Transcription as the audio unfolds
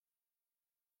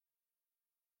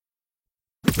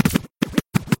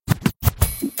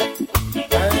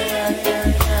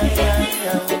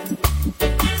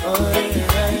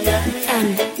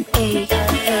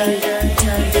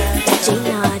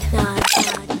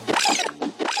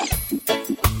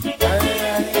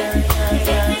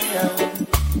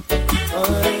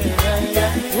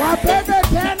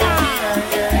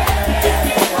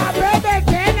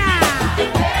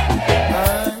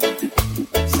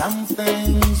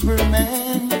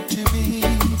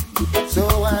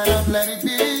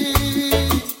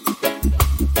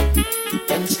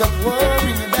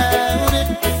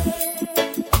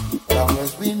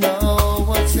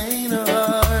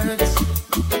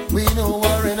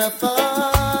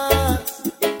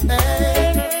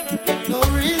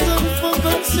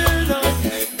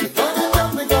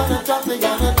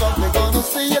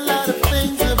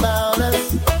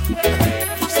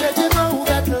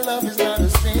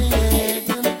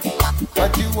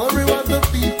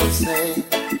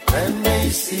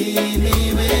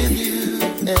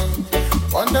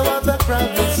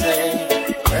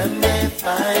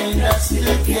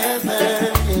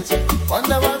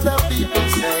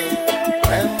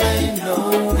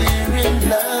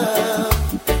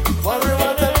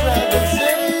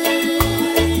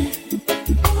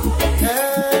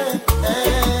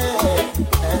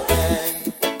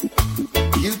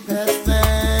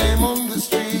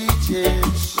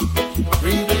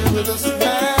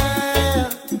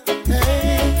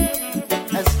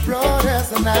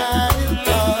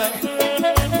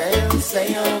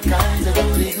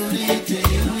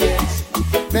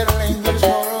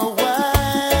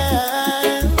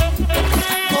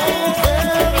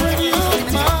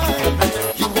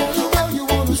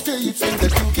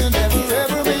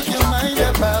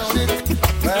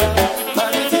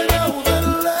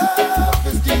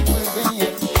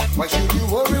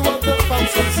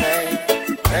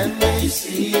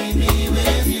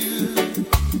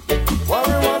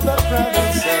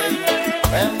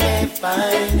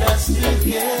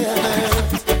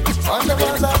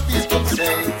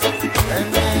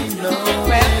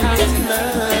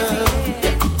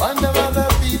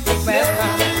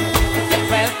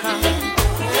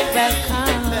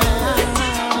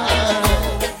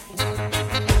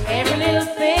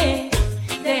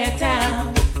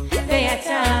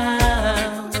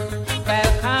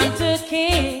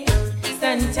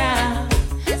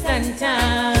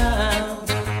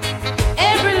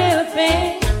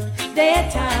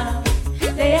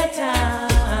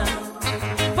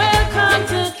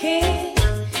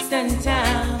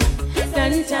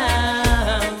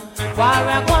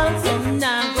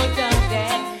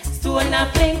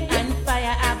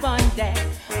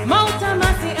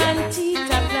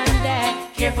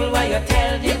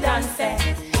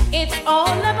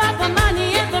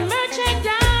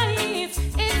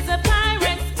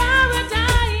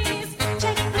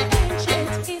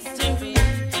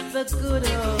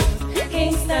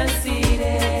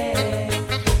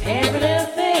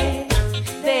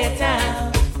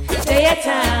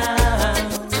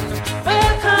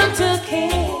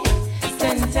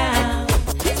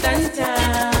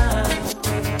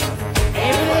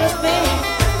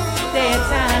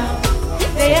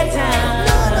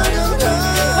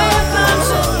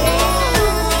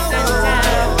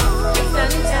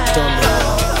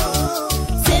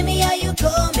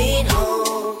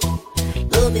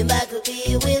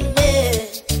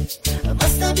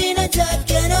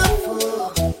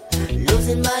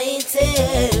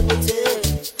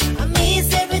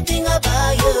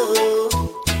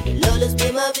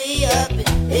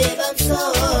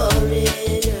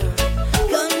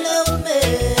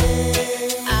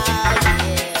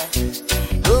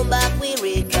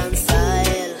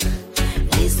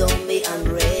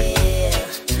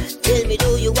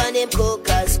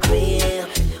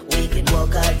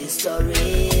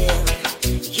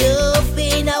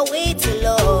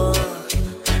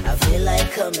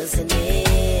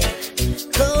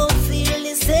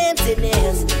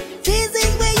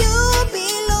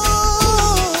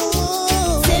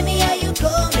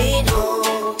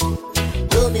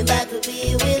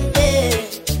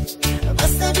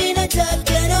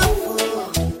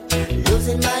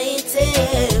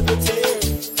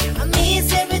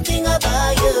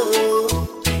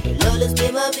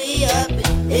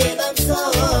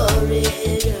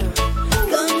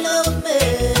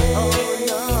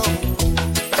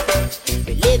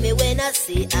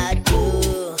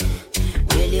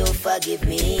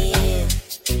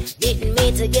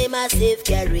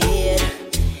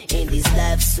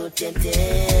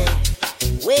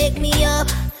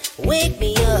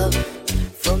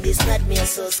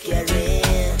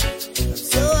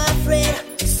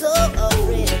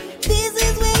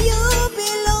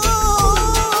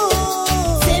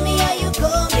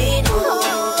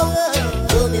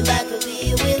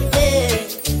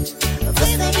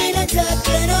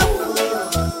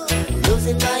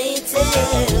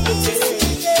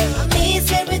I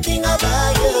miss everything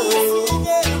about you.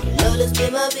 Lawless be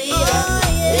my vida.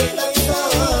 Babe, I'm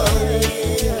sorry.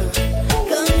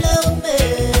 Come love me.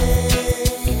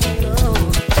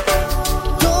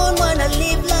 Don't wanna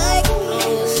live like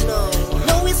this. No,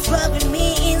 it's driving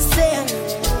me insane.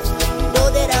 Know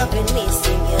that I've been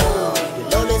missing you.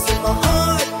 You're always in my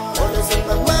heart, always in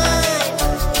my mind.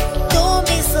 Don't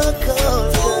be so cold.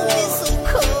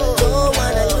 Don't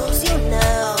wanna lose you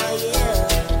now.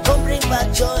 Yeah. Don't bring back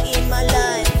joy in my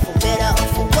life, for better or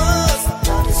for worse. I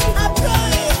promise you. I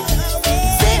promise.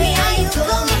 Say me how you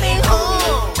coming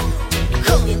home.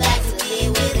 Coming back to be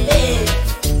with me.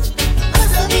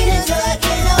 Must have been a drug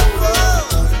and a roll.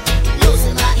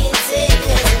 Losing my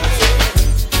integrity.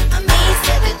 I miss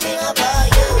everything about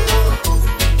you.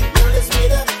 Notice me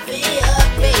to be a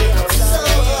real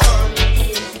soul.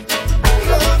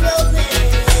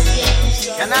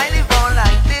 Can I live on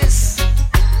like this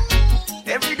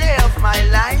every day of my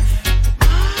life?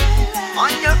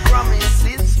 On your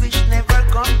promises which never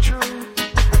come true.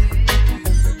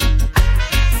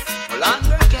 For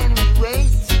longer can we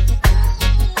wait?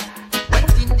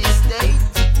 Wait in this state.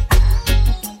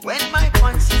 When my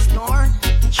pants is torn,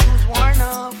 shoes worn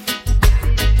off.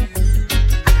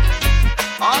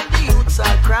 All the youths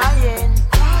are crying,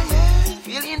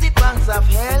 feeling the pangs of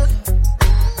hell.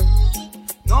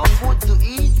 No food to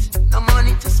eat, no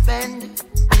money to spend.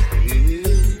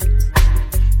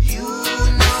 You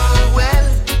know well,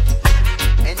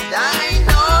 and I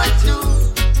know too.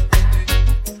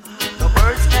 The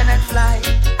birds cannot fly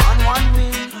on one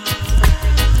wing.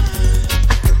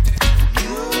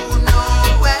 You know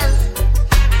well,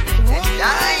 and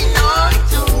I know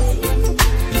too.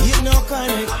 You know,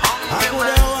 connect. I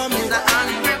could have want me Is a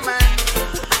hungry man.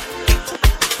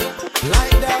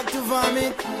 like that to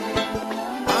vomit.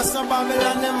 As a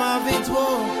Babylon, them have it,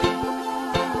 whoa.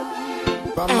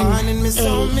 But man in me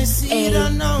soul, me see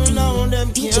that now them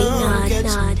DJ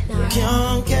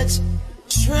can't catch.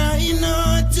 Try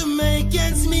not to make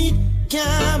ends meet,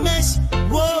 can't mesh.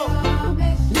 Whoa,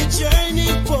 the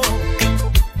journey, whoa.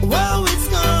 Whoa, it's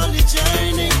called the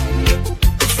journey.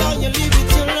 It's how you live it,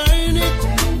 you learn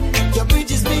it. Your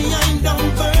bridges behind,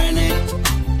 don't burn it.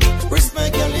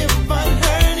 Respect your live and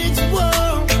earn it,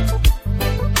 whoa.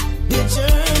 The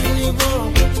journey,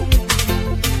 whoa.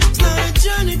 It's not a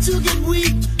journey to get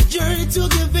weak, journey to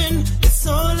give in. It's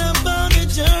all about the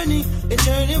journey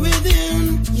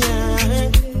within, yeah.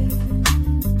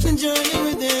 The journey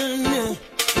within, yeah.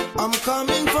 I'm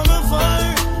coming from afar,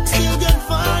 still got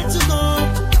far to go.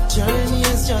 Journey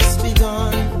has just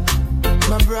begun.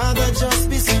 My brother, just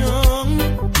be strong.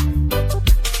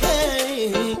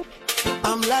 Hey,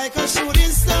 I'm like a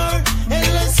shooting star,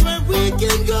 endless where we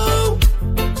can go.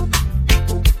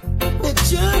 The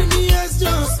journey has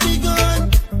just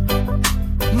begun.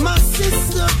 My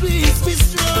sister, please be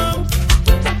strong.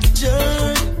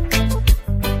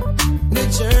 The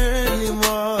journey,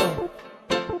 whoa.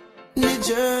 The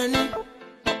journey.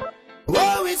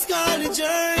 Whoa, it's called the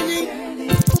journey.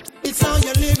 It's how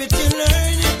you live it, you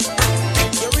learn it.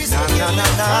 You risk it, you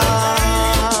live it.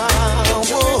 You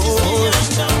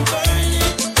risk it, don't burn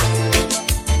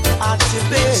it.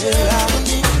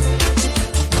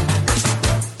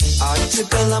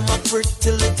 Archibella, my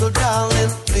pretty little darling,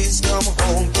 please come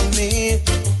home to me.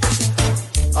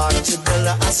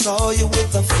 Archibella, I saw you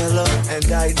with a fella,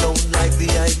 and I don't like the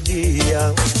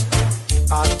idea.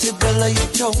 Archibella, you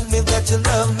told me that you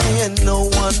love me and no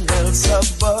one else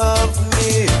above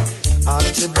me.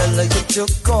 Archibella, you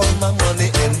took all my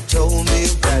money and told me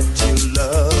that you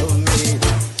love me.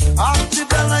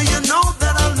 Archibella, you know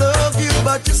that I love you,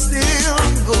 but you still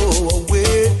go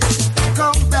away.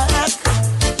 Come back,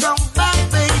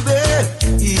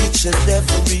 baby, each and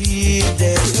every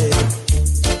day.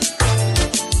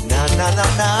 Na na na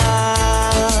na,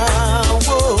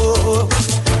 whoa,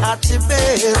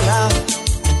 Archibella,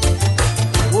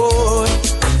 whoa.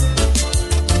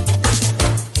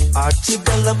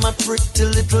 Archibella, my pretty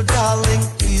little darling,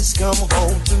 please come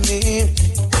home to me.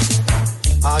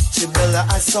 Archibella,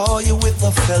 I saw you with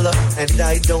a fella, and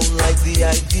I don't like the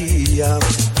idea.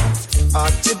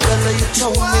 Archibella, you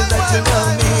told me that you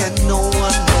love me and no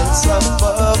one else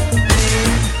above me.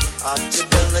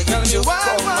 Archibella, you took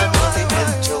all my money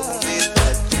and told me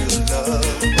that you love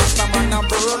me. Someone a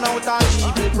burn out an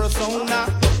evil persona.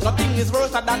 Nothing is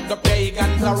worse than the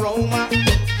pagan's aroma.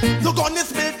 The gun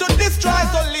is built to destroy,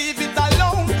 so leave it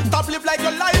alone. Stop live like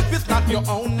your life is not your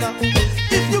own.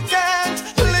 If you can't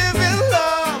live in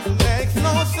love, makes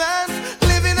no sense.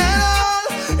 Living alone,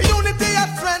 unity of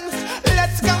strength.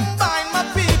 Let's combine my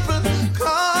people,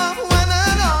 come one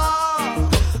and all.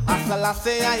 I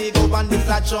say I go on this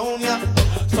a throne ya.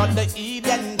 So the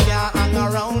Eden can't hang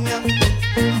around ya.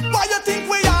 Why you think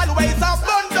we always have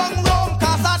run down Rome?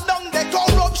 Cause I done the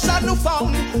corruption you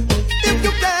found. If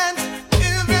you can't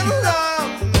live in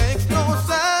love, makes no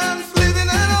sense living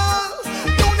at all.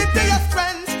 Unity of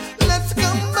strength, let's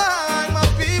combine my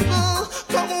people,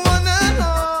 come one and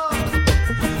all.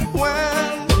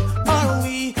 When are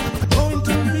we going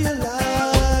to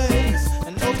realize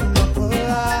and open up our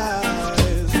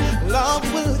eyes? Love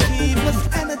will keep us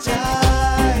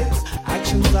energized,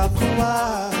 actions are the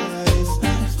wise.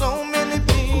 So many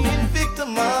being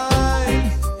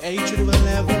victimized, hatred will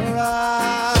never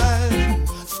rise.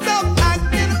 Stop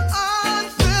acting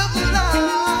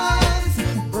uncivilized.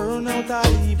 Burn out our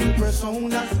evil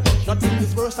persona. Nothing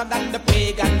is worse than the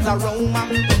pagan's aroma.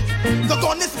 The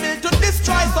gun is built to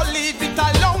destroy, so leave it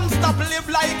alone. Stop live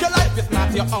like your life is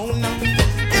not your own.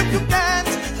 If you can't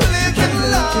live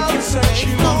in love, makes no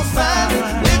sense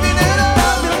living it all.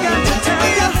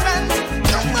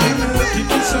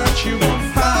 People search you on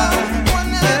fire.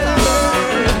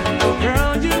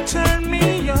 Girl, you turn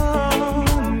me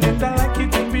on, and I like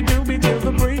it when we do it till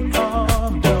the break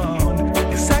of dawn.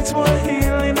 Sexual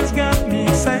healing has got me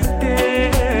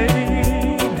excited.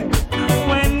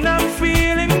 When I'm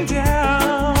feeling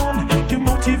down, you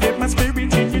motivate my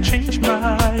spirit and you change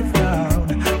my frown.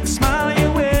 The smile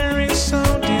you wear is so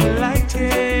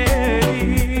delighted.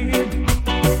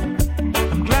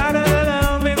 I'm glad our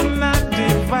love is not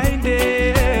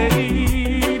divided.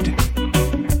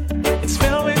 It's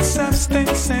filled with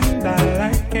substance and I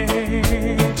like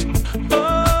it.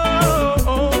 Oh,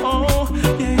 oh, oh,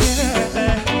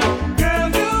 yeah. Girl,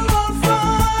 you won't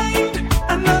find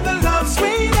another love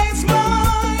sweet as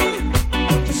mine.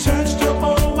 You searched your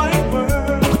whole wide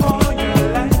world for your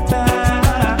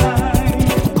lifetime.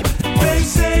 They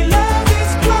say love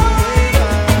is blind,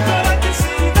 but I can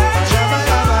see that you're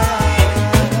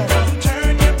blind.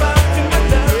 Turn your back and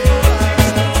let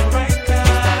love right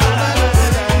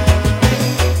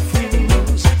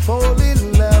Fools fall in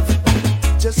love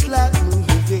just like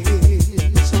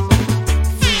movies.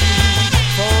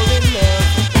 Fall in love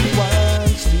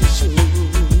once too soon.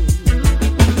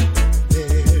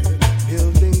 They're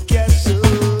building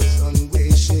castles on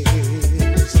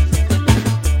wishes.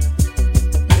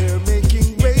 They're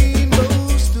making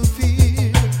rainbows to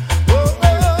fear.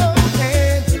 Oh,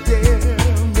 and they're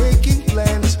making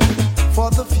plans for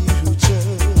the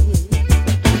future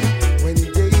when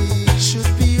they should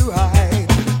be right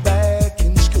back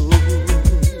in school.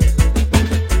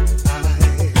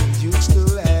 I used to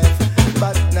laugh,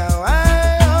 but now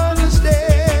I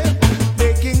understand.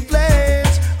 Making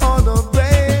plans on a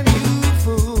brand new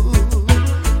fool.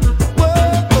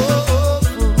 Whoa,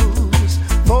 fools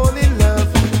fall in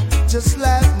love just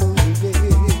like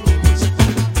movies.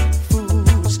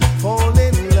 Fools fall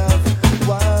in love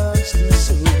once too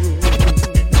soon.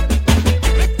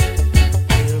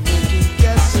 They're making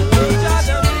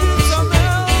castles on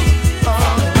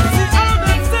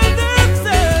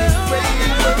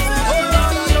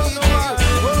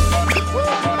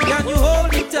Can you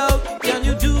hold it out? Can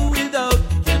you do without?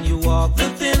 Can you walk the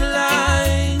thin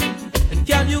line? And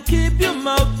can you keep your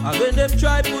mouth when them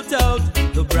try put out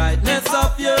the brightness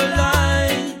of your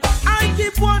line? I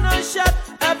keep one eye shut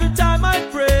every time I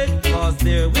pray, cause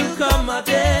there will come a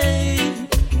day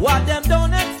what them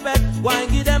don't expect. Why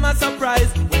give them a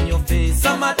surprise when you face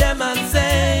some of them and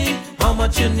say how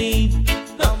much you need,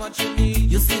 how much you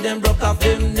need. You see them broke off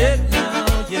them neck now,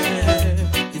 yeah.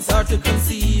 It's hard to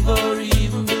conceive or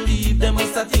even believe. They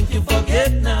must have think you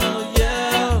forget now,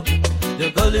 yeah.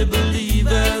 The gully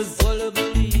believers,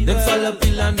 them follow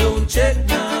pill and don't check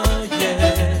now,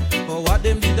 yeah. For what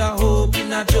them did a hope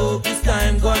in a joke, this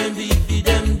time going be for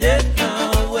them dead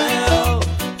now, well.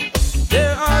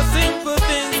 There are simple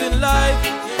things in life.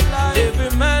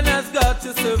 Every man has got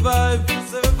to survive.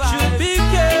 Should be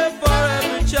care for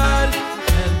every child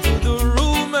and to the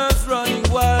rumors running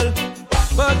wild.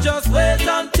 But just wait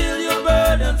until your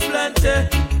burden's plenty.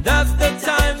 That's the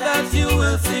time that you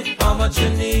will see how much you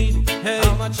need. Hey,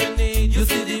 how much you need. You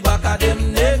see the back of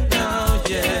them neck now,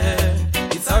 yeah.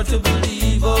 It's hard to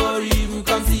believe or even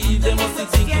conceive. They must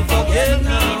think you forget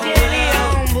now.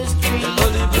 Well, the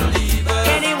gully believers,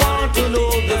 to know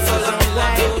the follow me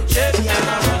and don't check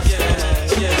now.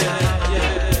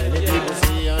 Many people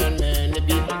see and many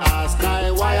people ask,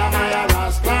 why am I a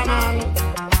Rasta man?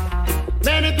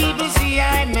 Many people see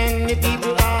and many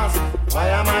people ask, why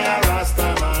am I a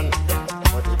Rasta man?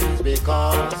 But it is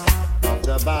because of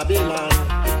the Babylon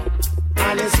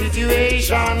and the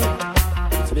situation.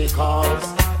 It's because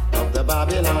of the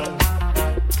Babylon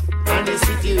and the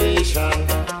situation.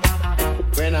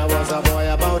 When I was a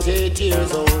boy about 8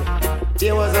 years old,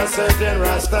 there was a certain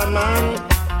Rasta man,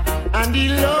 and he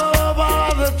loved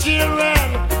all the children,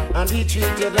 and he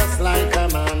treated us like a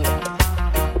man.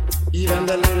 Even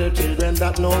the little children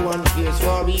that no one cares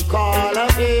for, he called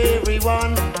up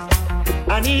everyone.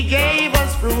 And he gave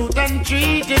us fruit and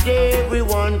treated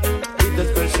everyone with a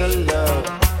special love.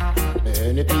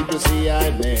 Many people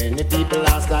say many people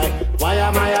ask why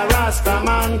am I a Rasta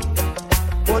man?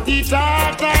 But he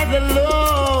taught I the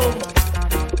love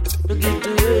to give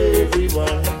to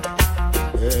everyone.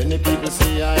 Many people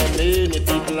say many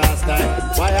people ask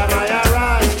why am I a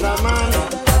Rasta man?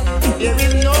 There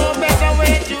is no better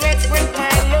way to express my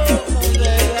love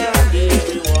than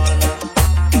everyone.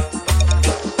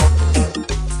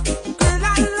 Girl,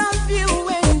 I love you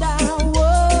and I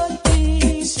would be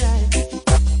shy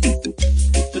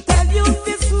to tell you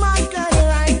this, my girl,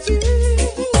 I do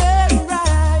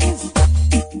rise.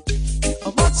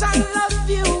 How much I love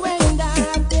you and I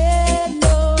dare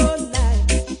no lie.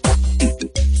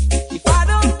 If I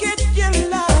don't get your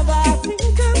love, I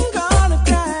think I'm gonna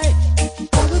cry.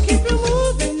 I will keep you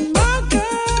moving, my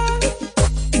girl,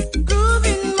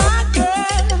 grooving, my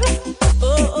girl.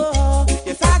 Oh, oh,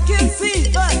 yes, I can see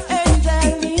the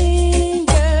angelic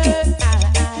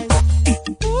eyes.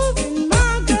 Moving,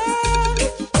 my girl,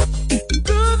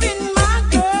 grooving, my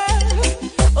girl.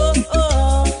 Oh,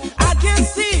 oh, I can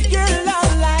see your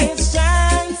love light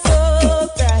shine so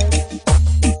bright.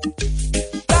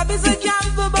 Love is a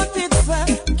gamble, but it's a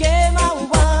game I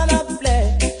wanna play.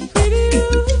 Baby, you,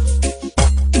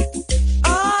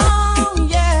 oh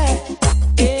yeah,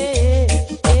 yeah,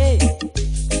 yeah.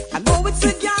 I know it's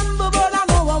a gamble, but I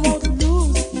know I won't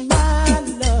lose my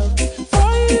love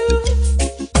for you.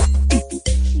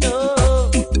 No,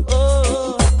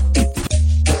 oh,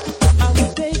 I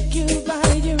will take you by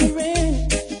your hand,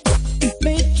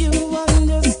 make you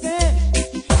understand.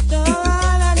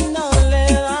 All I know,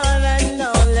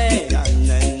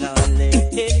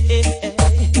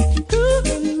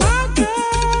 grooving my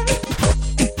girl,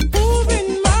 moving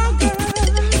my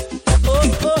girl. Oh,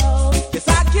 oh, yes, I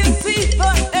can see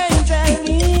the angel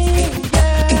in your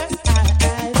eyes.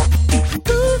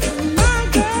 Grooving my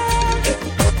girl,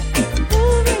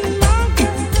 moving my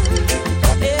girl.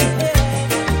 Yeah,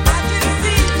 I can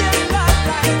see your love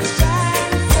light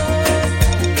shine so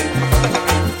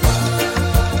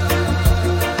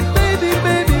Baby,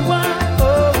 baby, why,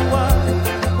 oh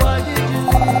why did you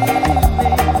leave me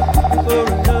for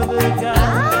another guy?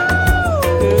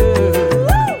 Girl,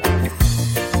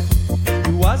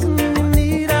 you wasn't in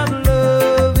need of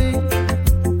loving,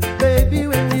 baby,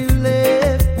 when you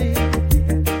left me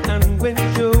and went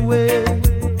your way.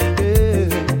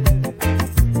 Girl,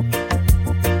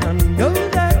 I know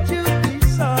that you'll be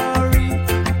sorry,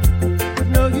 but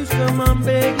no use come on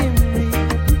begging me,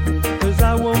 'cause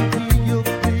I won't be your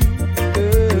free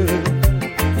girl.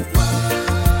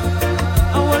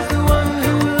 I was the one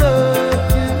who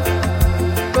loved you,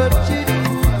 but you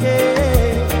didn't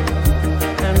care,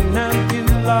 and now you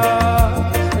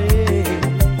lost me.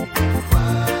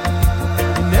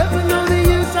 You never know the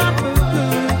use of a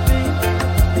good thing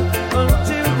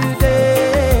until the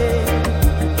day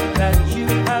that you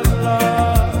have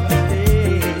lost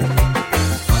it.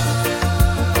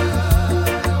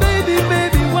 Baby,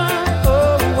 baby, why,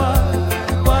 oh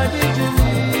why did you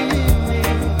leave me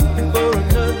for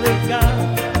another guy?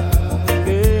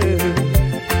 Girl,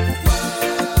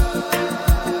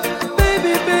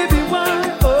 baby, baby, why,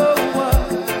 oh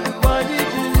why did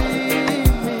you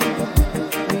leave me?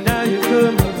 Now you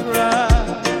come and cry.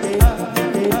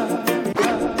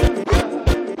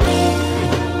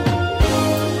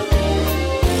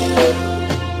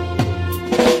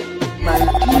 My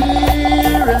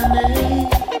dear Renee,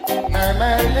 am I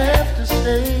left to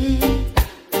stay?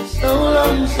 So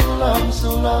long, so long, so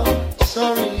long.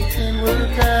 Sorry it didn't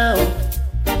work out,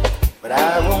 but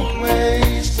I won't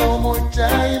waste no more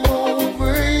time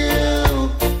over you.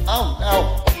 Oh no,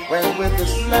 when with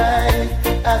this life,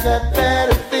 I got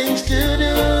better things to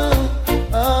do.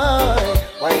 Oh,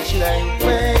 why should I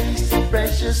waste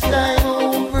precious time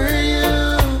over you?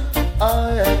 Oh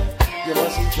yeah. You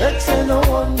must be checks and no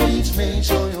one needs me,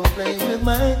 so you'll play with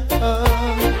my heart.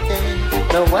 Hey,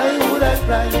 now why would I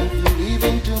cry if you're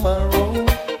leaving tomorrow?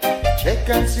 Check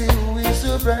and see who is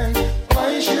surprised.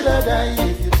 Why should I die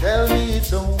if you tell me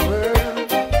it's over?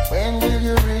 When will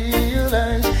you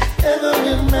realize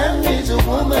every man needs a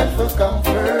woman for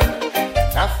comfort?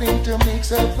 Nothing to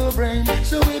mix up the brain.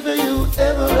 So if you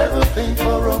ever think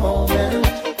for a moment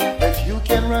that you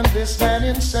can run this man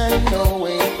insane, no,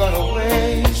 ain't gonna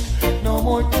waste no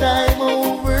more time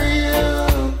over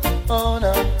you. Oh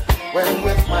no, when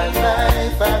with my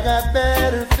life I got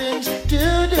better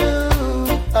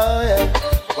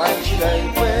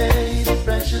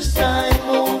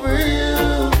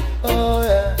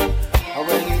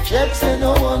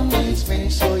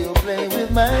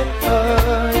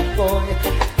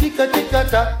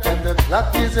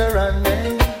Luck is a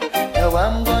running. Now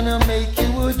I'm gonna make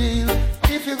you a deal.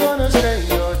 If you're gonna stay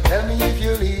or tell me if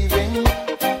you're leaving,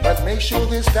 but make sure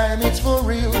this time it's for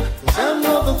real. 'Cause I'm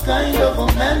not the kind of a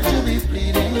man to be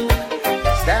pleading.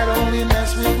 That only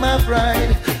mess with my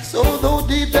pride. So though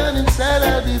deep down inside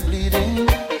I'll be bleeding,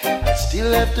 I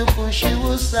still have to push you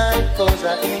aside. 'Cause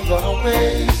I ain't gonna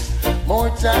waste more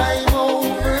time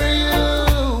over you.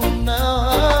 No,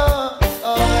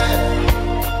 no,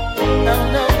 no,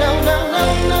 no, no, no,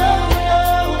 no, no.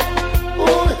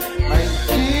 Oh, my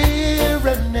dear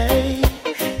Renee,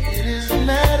 it is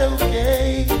not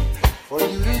okay for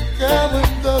you to come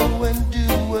and go and do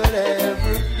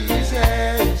whatever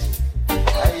pleases.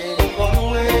 I ain't gonna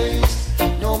waste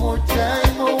no more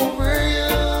time over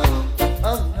you.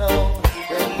 Oh no,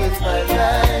 and with my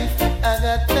life I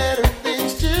got better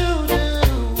things to do.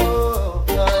 Oh,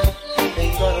 I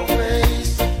ain't gonna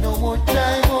waste no more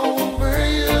time over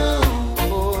you,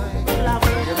 boy.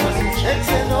 You mustn't check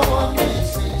say no one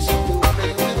misses to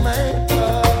play with my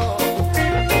love.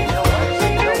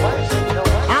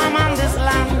 I'm on this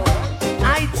land,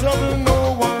 I trouble no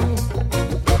one.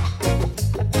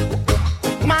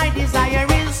 My desire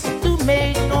is to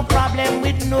make no problem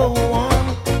with no one.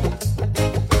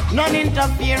 None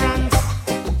interference,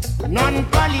 none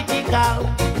political.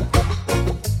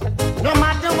 No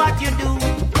matter what you do,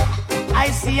 I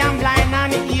see I'm blind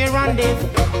and ear and deaf.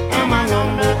 I'm an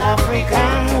humble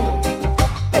African.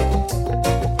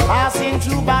 Passing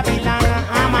through Babylon,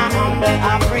 I'm an humble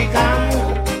African.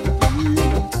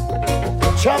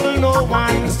 Trouble no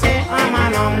one, say I'm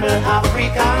an humble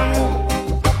African.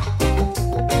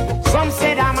 Some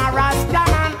said I'm a Rasta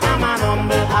man, I'm an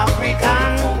humble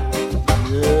African.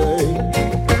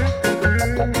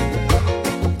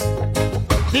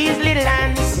 These little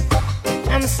hands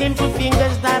and simple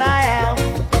fingers that I have,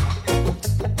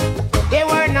 they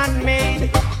were not made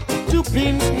to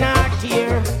pinch nor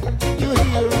tear, you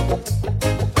hear,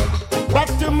 but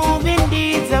to move in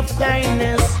deeds of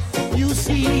kindness, you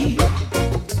see,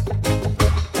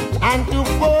 and to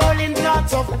fall in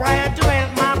thoughts of prayer to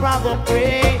help my brother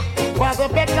pray for the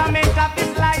betterment of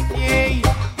his life, yeah.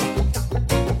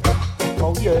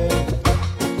 Oh yeah.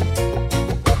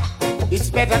 It's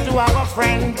better to have a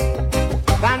friend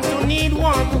than to need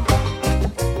one.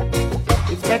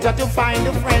 It's better to find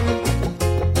a friend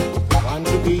than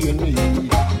to be in need.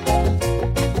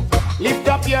 Lift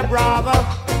up your brother,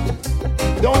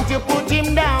 don't you put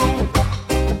him down.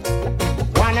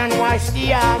 One and watch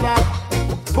the other.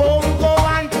 Boom, go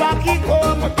and back it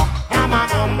home. I'm a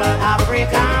humble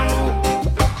African.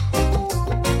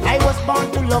 I was born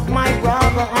to love my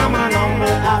brother. I'm an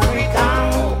humble African.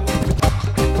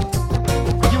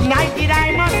 United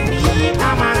I must be.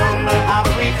 I'm an humble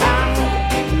African.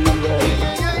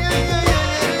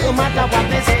 No matter what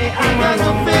they say, I'm an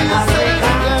humble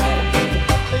African.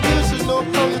 And you should know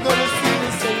how you're gonna see the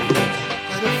same.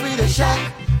 Gotta free the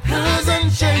shackles and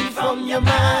chain from your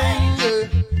mind. Yeah.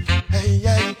 Hey,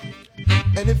 hey.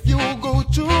 And if you go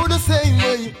through the same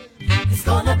way, it's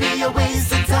gonna be a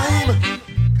waste of time.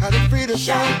 Gotta free the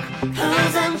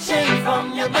shackles and chain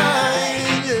from your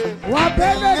mind. Yeah. What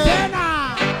baby dinner?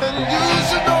 And you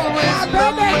should always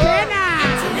remember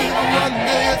to live one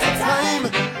day at a time.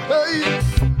 Hey,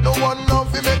 no one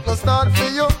love you make no start for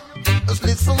you. Just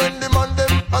listen when them and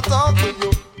them talk to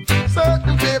you.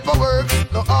 Certain paperwork,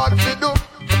 no hard to do.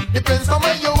 Depends on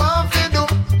what you want to do.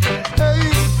 Hey,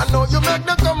 I know you make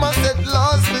them come and set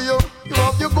laws for you. You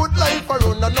have your good life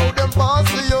around, I know them pass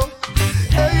for you.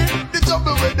 Hey, the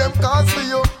trouble with them cause for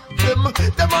you.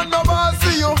 Them are no boss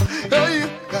for you. Hey,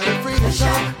 gotta free the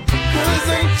shackles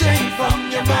and chain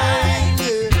from your mind.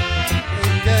 Yeah.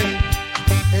 Hey,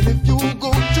 and if you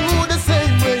go through the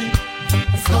same way,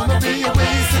 it's gonna be a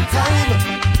waste of time.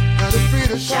 Gotta free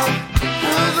the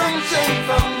shackles and chain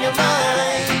from your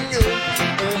mind. Yeah.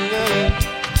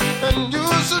 And you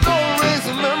should always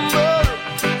remember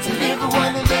to live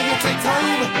one day at a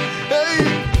time. Hey,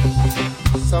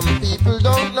 some people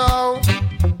don't know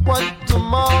what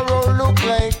tomorrow look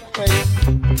like. Hey.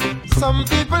 Some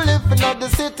people living up the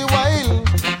city while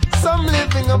some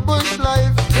living a bush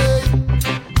life. Hey.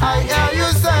 I hear you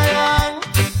saying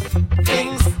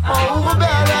things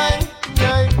overbearing.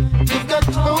 Yeah. You've got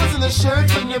clothes and a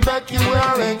shirt on your back you're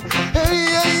wearing. Hey,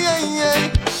 hey, hey, hey.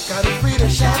 Gotta free the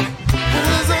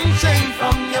shackles and chain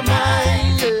from your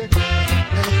mind. Yeah.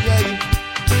 Hey, hey.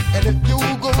 And if you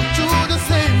go through the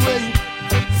same way,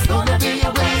 it's gonna be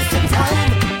a waste of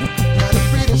time. Gotta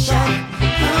free the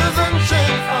shackles and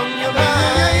chain from your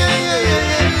mind.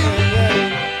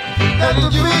 And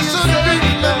you should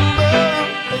remember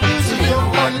that you should be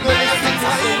one day at a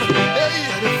time. Hey,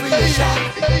 gotta free the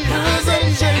shackles and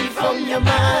chain from your mind.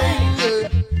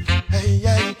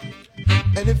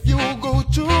 And if you go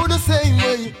through the same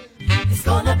way, it's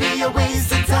gonna be a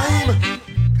waste of time.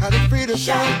 Gotta free the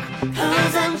shock,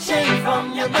 cause I'm chained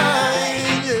from your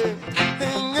mind, yeah.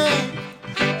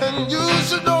 And you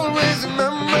should always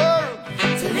remember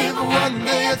to live one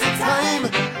day at a time.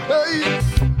 Hey,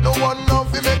 no one now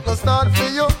fi make no start for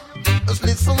you. Just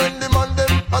listen when the man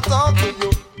them a talk to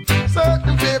you.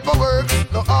 Certain paperwork's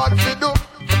no hard to do.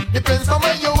 Depends on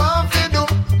what you want to do.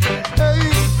 Hey,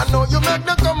 I know you make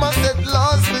them come and set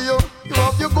laws for you. You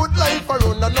have your good life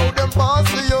around and now them pass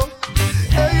for you.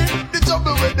 Hey, the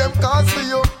trouble with them cause for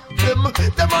you.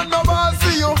 Them are no boss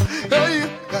for you. Hey,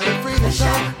 gotta free the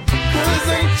shock, cause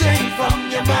I'm chained from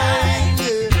your mind,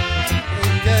 yeah.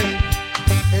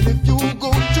 And if you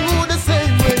go through the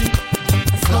same way,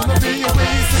 it's gonna be a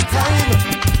waste of time.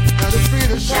 Gotta free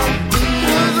the shock,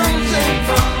 cause I'm chained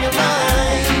from your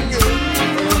mind, yeah.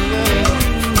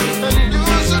 And you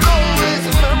should always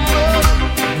remember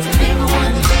to live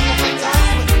one day at a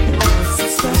time.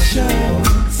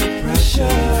 Suspicious,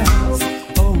 precious,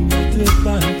 oh my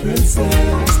divine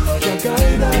princess, your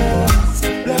guidance,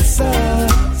 bless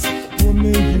us,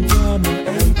 woman you are my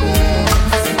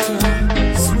empress.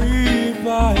 Sweet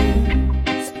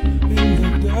vibes in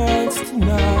the dance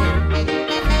tonight.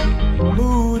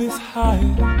 Mood is high,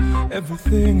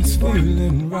 everything is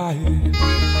feeling right.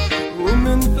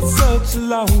 Woman, for such a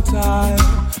long time,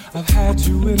 I've had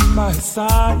you in my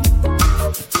sight.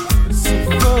 So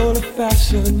full of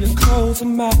fashion, your clothes are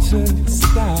matching, your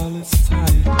style is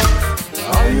tight.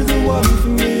 Are you the one for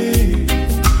me?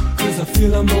 Cause I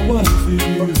feel I'm the one for you.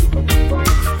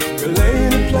 Girl,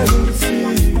 ain't it pleasant to see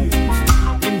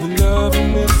when the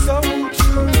loving is so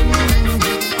true?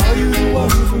 Are you the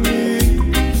one for me?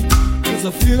 Cause I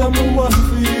feel I'm the one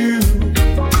for you.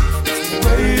 It's the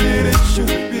way that it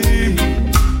should be.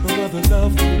 No other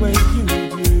love the way you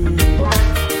do.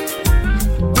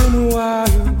 Been a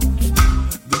while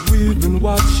that we've been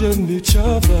watching each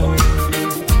other.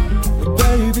 But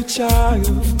baby child,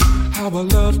 how I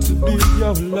love to be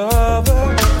your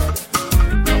lover.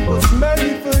 I was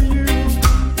made for you,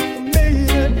 me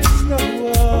and it's no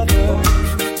other.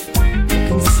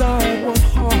 Look inside one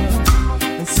heart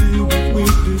and see what we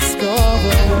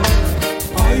discover.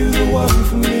 Are you the one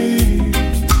for me?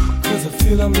 Cause I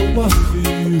feel I'm the one for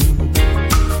you.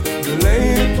 Girl,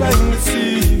 ain't it plain to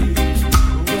see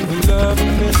when the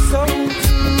loving is so true?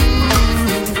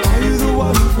 Are you the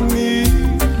one for me?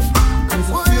 Cause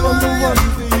I feel I'm the one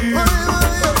for you.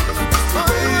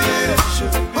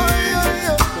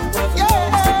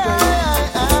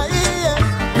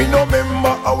 Me no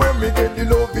remember where me get the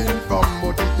loving from,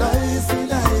 but it nice.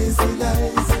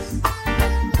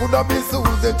 Coulda be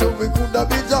Susie, we coulda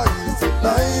be Joyce.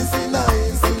 Nice.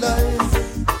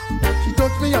 She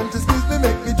touch me and she squeeze me,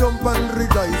 make me jump and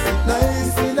rejoice.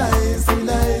 Nice.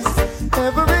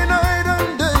 Every night and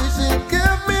day she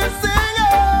keep me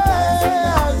singing.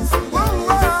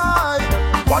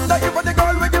 Wonder if the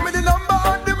girl will give me the number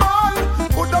at the mall.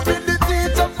 Coulda be the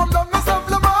teacher from down the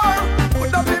Lamar.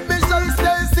 Coulda be Michelle,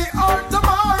 Stacy or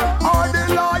Tamar, or the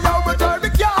lawyer with her the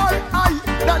car.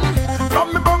 From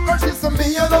me bunker she saw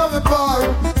me and have a bar.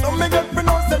 So me get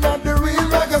pronounced and not the real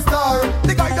mega star.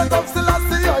 The guy that talks to last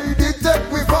I did take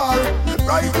we far.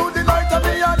 Right to the night of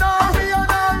me and her.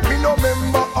 Me no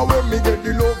remember where me get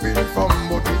the loving from,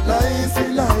 but it nice.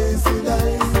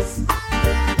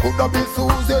 Coulda be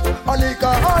Susie,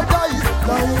 Anika or Dice.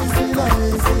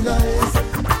 Nice.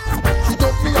 She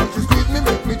took me and she squeezed me,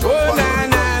 make me jump. Oh na.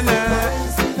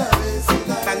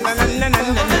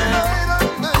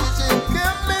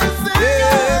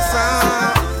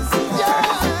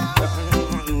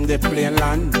 The plain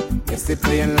land, it's the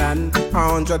plain land.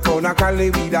 100 pound of cali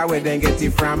weed, where they get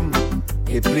it from?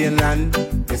 The plain land,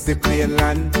 it's the plain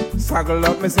land. Struggle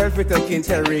up myself with take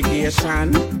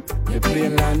interrogation. The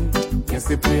plain land, it's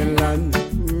the plain land.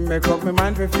 Make up my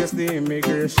mind to face the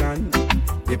immigration.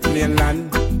 The plain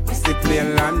land, it's the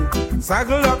plain land.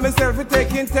 Struggle up myself with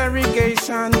take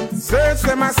interrogation. Search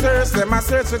them, I search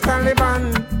for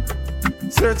Taliban.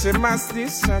 Searching mass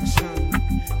distraction.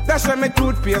 Dash me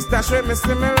toothpaste, dash me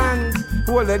stimulant.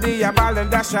 Hold the day ball and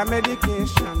dash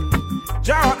medication.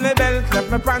 Draw up my belt, left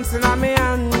my pants in my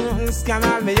hand. Scan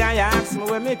all me eye, ask me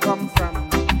where me come from.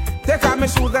 Take off my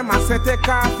shoes, them and say take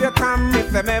off your tam. If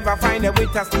them ever find a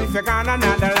with a spliff, you gone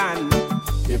another land.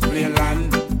 The plain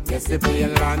land, yes the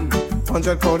plain land.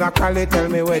 100 pound of cali, tell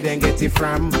me where they get it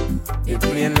from. The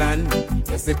plain land,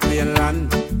 yes the plain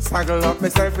land. Saddle up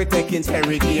myself, we take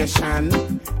interrogation.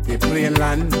 The plain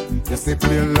land, yes the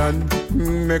plain land.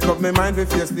 Make up my mind, we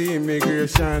face the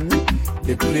immigration.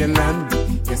 The plain land,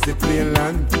 yes the plain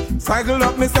land. Saddle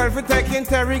up myself, we take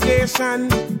interrogation.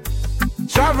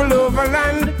 Travel over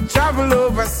land, travel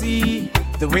over sea,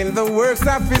 doing the works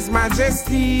of His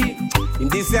Majesty. In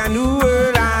this a new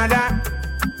world order,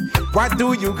 what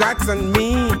do you got on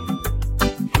me?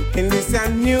 In this a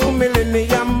new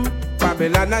millennium,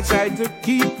 Babylon I try to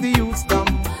keep the youth dumb.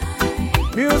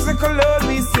 Musical Lord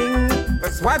we sing,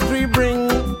 that's what we bring.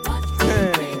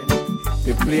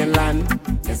 The plain land,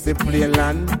 yes the plain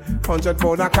land. 100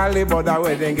 pound of caliber, that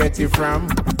where they get it from.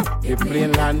 The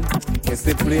plain land, yes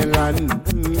the plain land.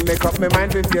 Make up my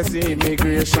mind if you see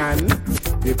immigration.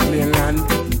 The plain land,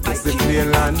 yes the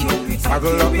plain land. I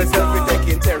go love myself with take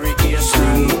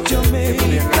interrogation. The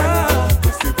plain land,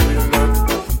 yes the plain land.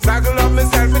 I go love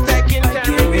myself with take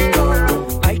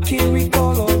interrogation. I can't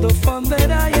recall all the fun that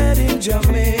I had in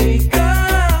Jamaica.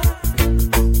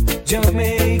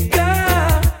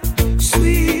 Jamaica,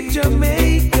 sweet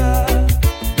Jamaica.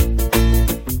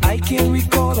 I can't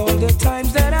recall all the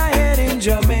times that I had in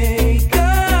Jamaica.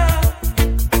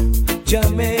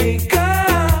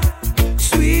 Jamaica,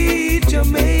 sweet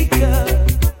Jamaica.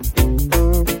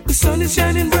 The sun is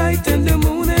shining bright and the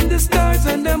moon and the stars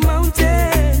on the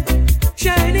mountain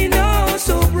shining oh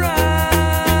so bright.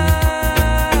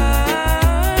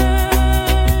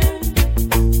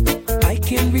 I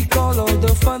can recall all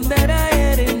the fun that I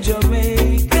had in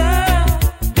Jamaica.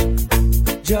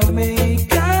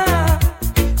 Jamaica,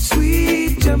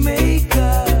 sweet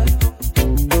Jamaica.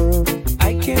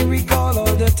 I can recall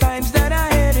all the times that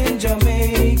I had in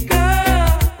Jamaica.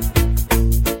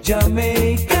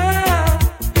 Jamaica,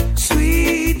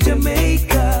 sweet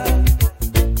Jamaica.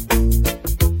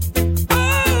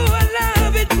 Oh, I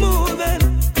love it more than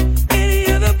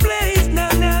any other place.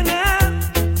 Now, now, now.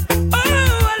 Oh,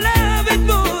 I love it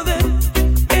more than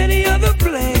any other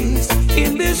place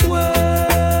in this world.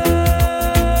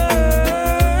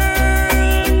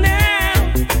 Now,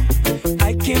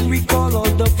 I can recall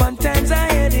all the fun times I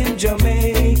had in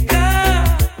Jamaica.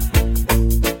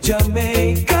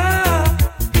 Jamaica,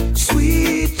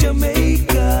 sweet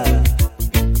Jamaica.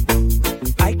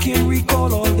 I can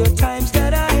recall all the times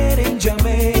that I had in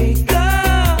Jamaica.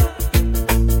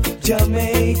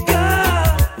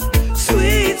 Jamaica,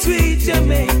 sweet, sweet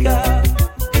Jamaica.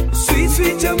 Sweet,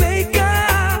 sweet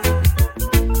Jamaica.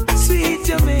 Sweet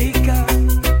Jamaica.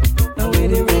 Now where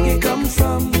the reggae come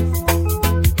from?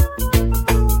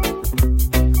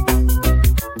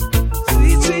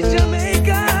 Sweet, sweet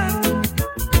Jamaica.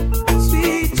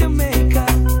 Sweet Jamaica.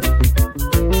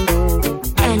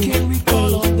 I can recall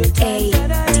all the times that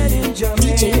I had in Jamaica.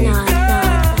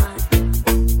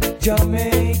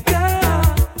 Jamaica,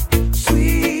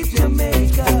 sweet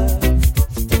Jamaica.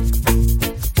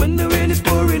 When the rain is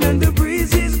pouring and the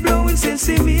breeze is blowing,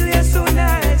 Sensimilia so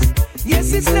nice.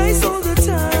 Yes, it's nice all the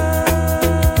time.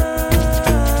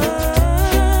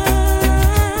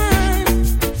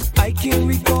 I can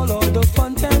recall all the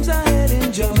fun times I had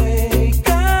in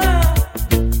Jamaica.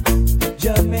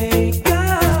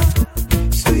 Jamaica,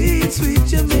 sweet, sweet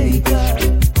Jamaica.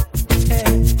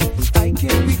 I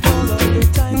can recall all the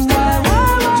times that I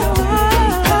had in Jamaica.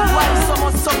 Why so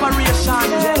much separation?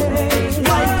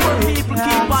 Why poor people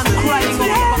keep on crying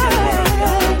over?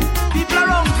 People are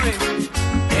hungry.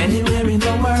 Anywhere in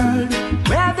the world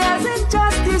where there's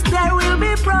injustice, there will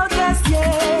be protest,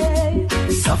 yeah.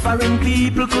 Suffering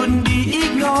people couldn't be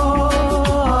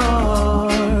ignored.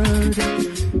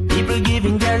 People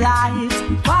giving their lives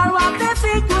for what they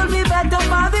think will be better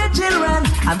for their children.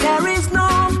 And there is no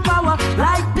power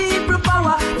like people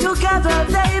power. Together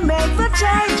they make the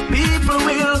change. People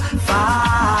will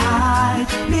fight.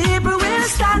 People will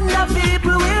stand up.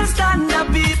 People will stand up.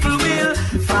 People will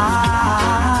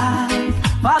fight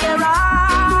for their right.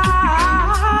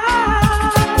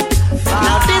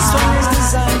 Now this one is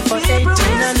designed for 18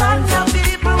 and over.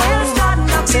 People will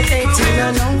stand up. Say 18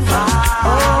 and over.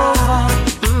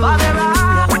 For their right.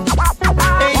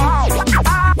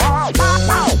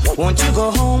 Won't you go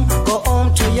home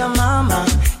to your mama,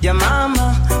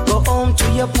 go home to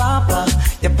your papa,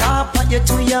 you're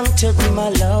too young to be my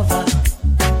lover,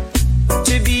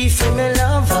 to be for my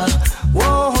lover.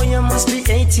 Whoa, you must be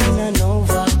 18 and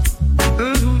over.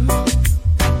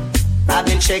 I've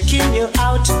been checking you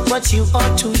out, but you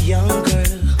are too young,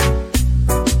 girl.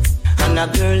 And a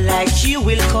girl like you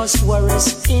will cause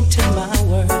worries into my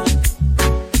world.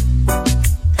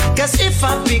 Cause if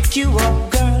I pick you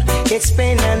up, girl, it's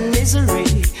pain and misery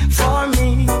for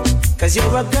me. Cause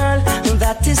you're a girl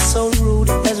that is so rude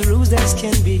as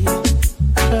can be.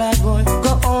 Like boy,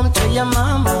 go home to your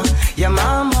mama,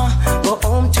 go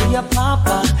home to your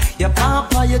papa, you're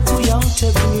too young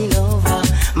to be me lover.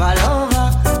 My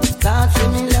lover, God for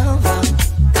me lover.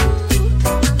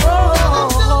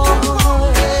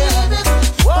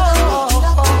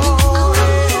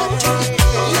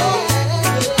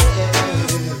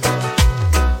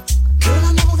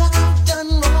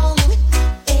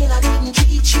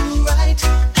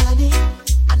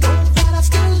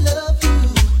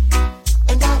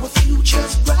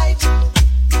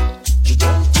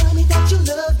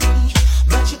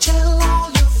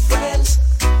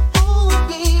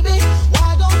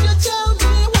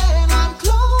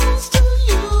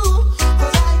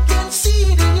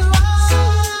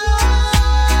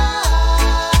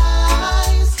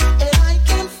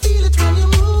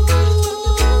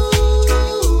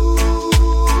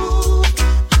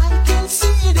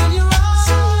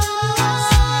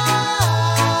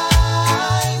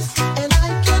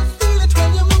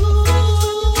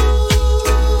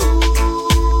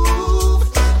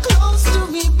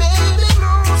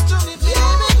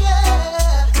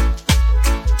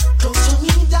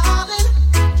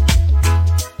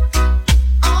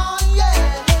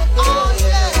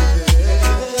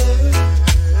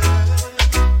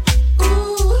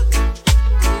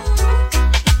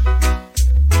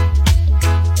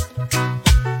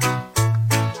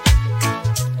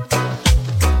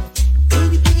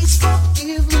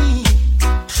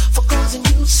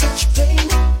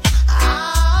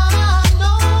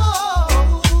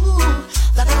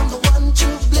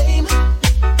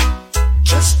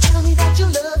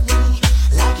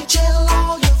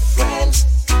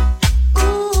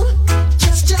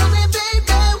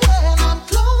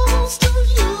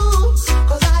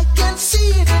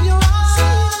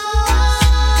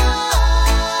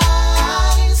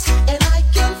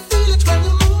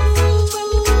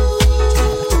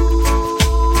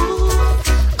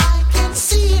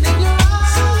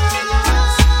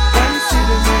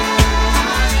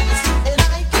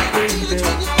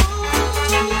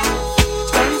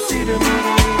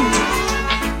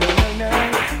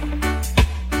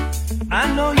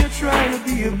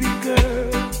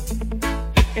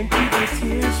 and keep the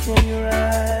tears from your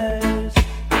eyes.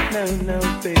 Now,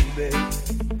 baby.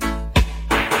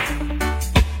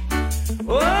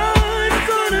 Oh, it's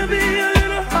gonna be a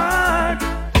little hard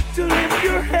to lift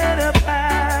your head up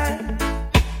high.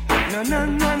 No.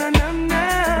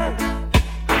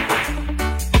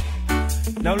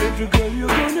 Now, little girl, you're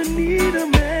gonna need a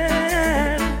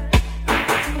man.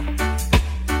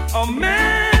 A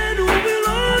man who will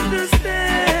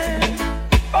understand.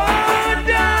 Oh,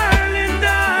 darling,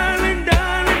 darling,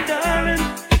 darling, darling,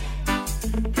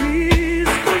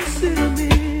 please consider me.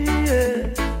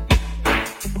 Yeah.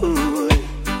 Ooh.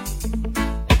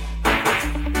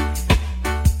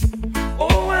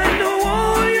 Oh, I know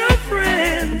all your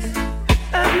friends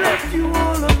have left you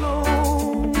all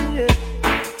alone. Yeah.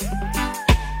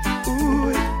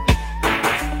 Ooh.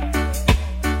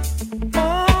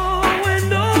 Oh,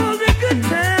 and all the good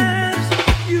times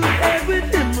you had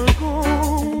with him are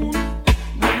gone.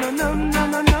 No.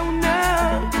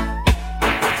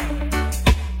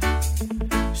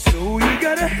 So you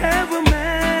gotta have a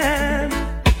man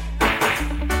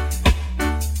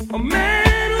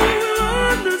who will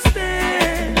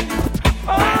understand.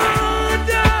 Oh,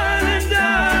 darling,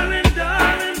 darling,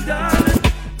 darling, darling,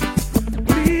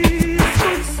 please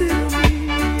consider me.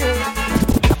 Yeah.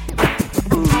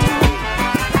 Ooh.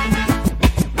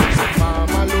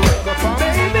 Mama look up on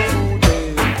Baby,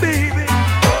 baby,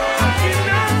 you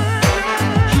know.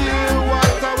 hear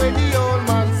what the old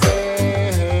man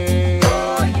say.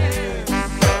 Oh, yeah.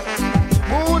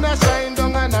 Moon a shine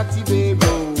down a natty bay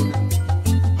road.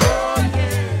 Oh,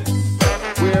 yeah.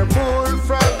 Where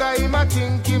bullfrog I him a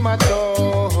think him a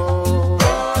dog.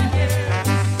 Oh,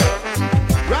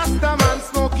 yeah. Rasta man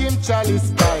smoke him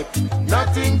chalice pipe.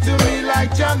 Nothing to me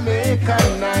like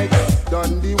Jamaican nights.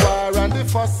 Done the war and the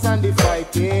fuss and the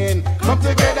fighting. Come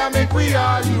together, make we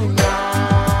all unite.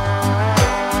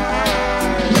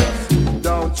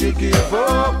 Don't you give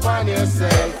up on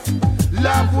yourself.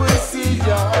 Love will see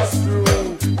us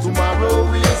through.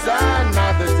 Tomorrow is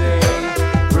another day.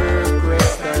 Work,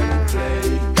 rest and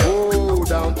play. Oh,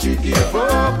 don't you give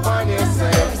up on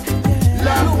yourself.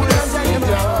 Love will see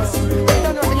us through.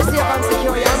 Tomorrow is another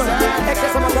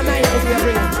day.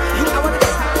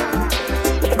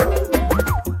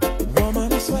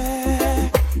 Woman, I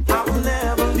swear I will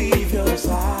never leave your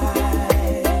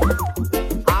side.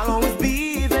 I'll always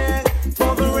be there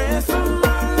for the rest of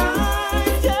my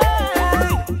life.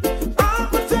 Yeah, I'll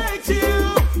protect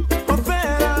you, of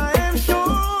that I am sure.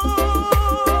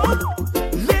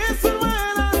 Listen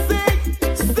when I say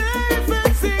safe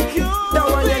and secure. The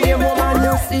one you name woman,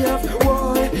 you safe,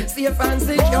 boy, safe and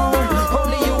secure.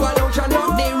 Only you alone can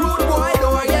knock the rude boy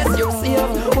door. Yes, you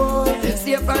safe, boy,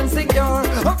 safe and secure.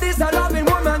 Of this a loving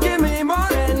woman, give me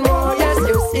more and more. Yes,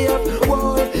 you safe,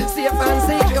 boy, safe and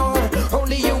secure.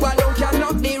 Only you alone can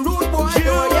knock the rude boy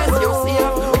door. Yes, you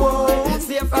safe, boy,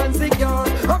 safe and secure.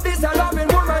 Of this a loving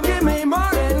woman, give me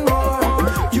more and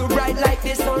more. You bright like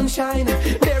the sunshine.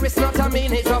 There is not a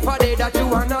minute of a day that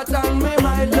you are not on me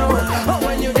right now. Oh,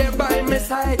 when you're there by my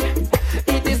side,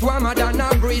 it is warmer than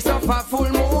a breeze of a full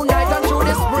moonlight. And through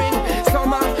the spring,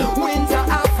 summer, winter,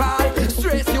 and fall,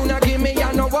 stress you not give me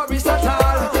and no worries at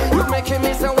all. You making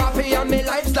me so happy and me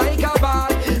life's like a ball.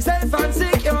 Self and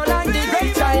secure like the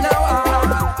great China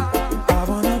wall. I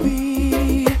wanna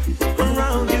be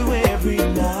around you every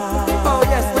night. Oh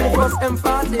yes, when it was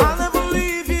emphatic. I'll never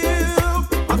leave you.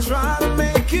 I'll try to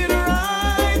make it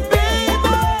right,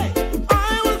 baby.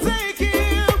 I will take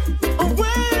you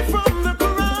away from the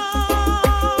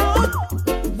crowd.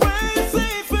 Where you're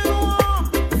safe and warm,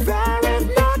 there is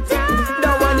no doubt. The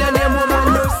one your name woman,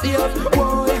 you safe,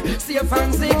 boy, safe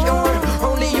and secure.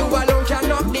 Only you alone can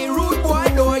knock the rude boy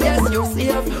door. Yes, you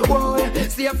safe, boy,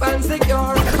 safe and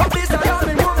secure. Of this a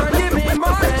loving woman, give me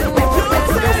more and more. Yes,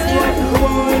 you safe,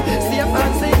 boy, safe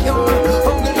and secure.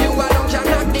 Only you alone can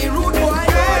knock the rude boy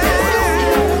door. Yes, you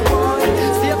safe, boy,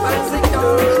 safe and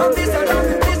secure. Of this a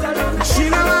loving, this a loving. She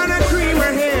don't wanna cream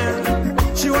her hair.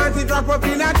 She wants it wrap up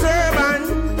in a turban.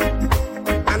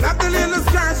 And not the little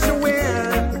skirt she wear.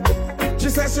 She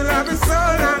says she love it so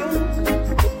long.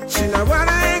 She don't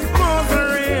wanna expose her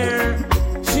hair.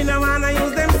 She don't wanna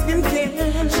use them skincare.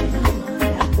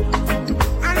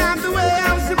 I love the way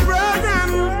how she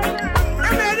program.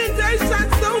 Her meditation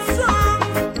so strong.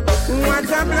 What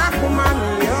a black woman,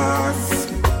 yes.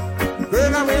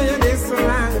 Girl, the way you this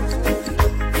right.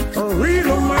 A real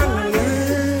woman,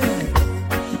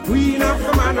 yeah. We love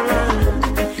the man around.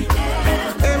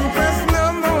 Empress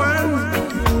number one.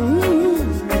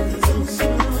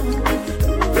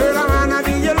 Girl, I wanna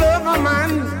be your lover,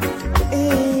 man.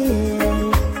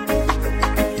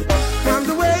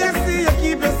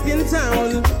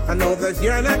 'cause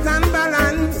you're not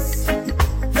unbalanced.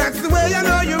 That's the way you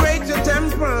know you rate your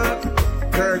temper.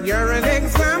 Girl, you're an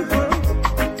example.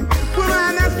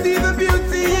 Woman, I see the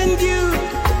beauty in you.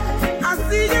 I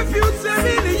see your future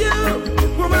in you.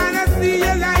 Woman, I see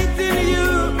your light in you.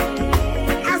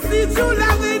 I see true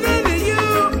loving in you.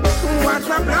 What's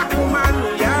a black woman?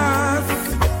 Yes.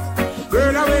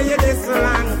 Girl, the way you this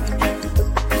long.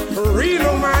 Real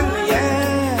woman,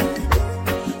 yeah.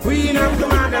 Queen of the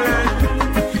motherland.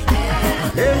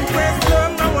 Empress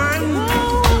number one.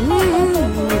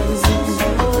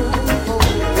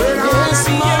 Yes,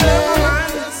 mommy,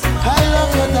 I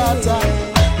love your daughter.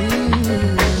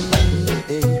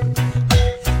 Hey.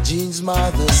 Jean's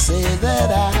mother said that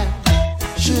I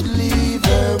should leave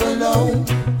her alone,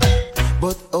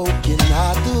 but how can I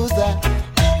do that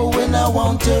when I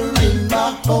want her in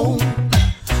my home?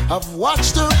 I've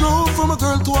watched her grow from a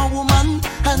girl to a woman,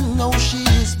 and now she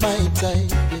is my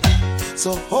type.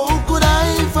 So how could I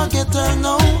forget her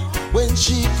now when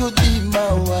she could be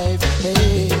my wife?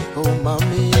 Hey, oh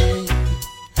mommy,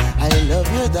 I love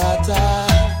your daughter.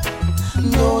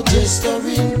 No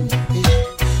gesturing,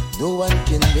 no one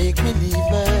can make me leave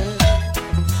her.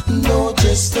 No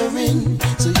gesturing,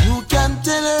 so you can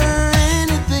tell her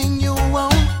anything you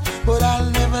want, but I'll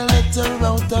never let her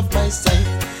out of my sight.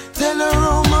 Tell her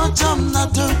how much I'm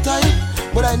not her type,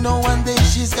 but I know one day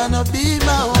she's gonna be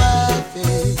my wife.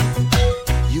 Hey.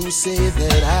 You say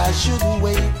that I should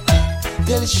wait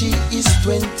till she is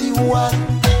 21,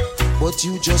 but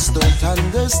you just don't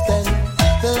understand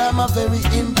that I'm a very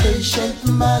impatient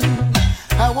man.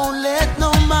 I won't let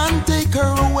no man take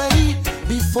her away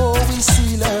before we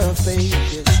seal her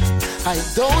fate. I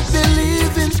don't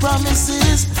believe in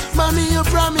promises, mommy, your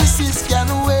promises can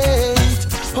wait.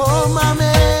 Oh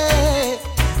mommy,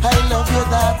 I love your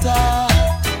daughter.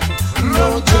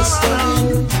 No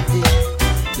gesturing,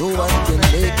 no one can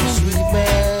make me leave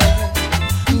her.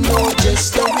 No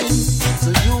gesturing, so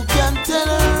you can tell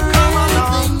her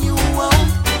anything you want,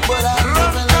 but I'll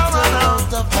never let her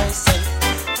out of my sight.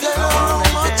 Tell her how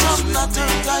much I'm not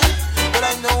her type, but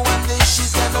I know one day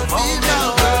she's gonna be my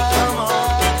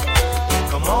wife.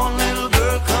 Come on, little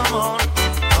girl, come on.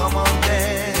 Come on,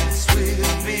 dance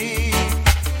with me.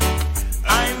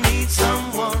 I need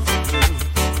someone to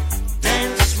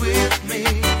dance with me.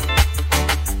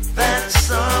 That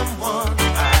someone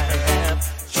I have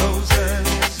chosen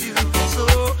is you. So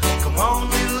come on,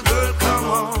 little girl, come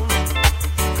on.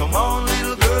 Come on,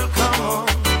 little girl, come on.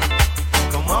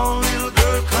 Come on, little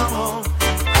girl, come on.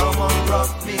 Come on,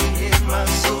 rock me in my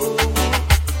soul.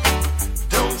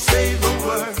 Don't say the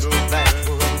words that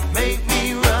would make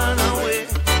me run away.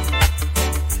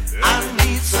 I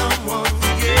need someone,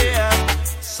 yeah,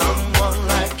 someone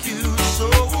like you. So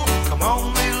come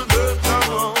on, little girl, come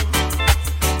on.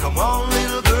 Come on,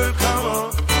 little girl, come on.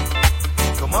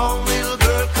 Come on, little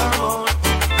girl, come on.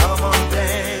 Come on,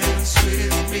 dance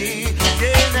with me,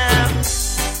 yeah, now.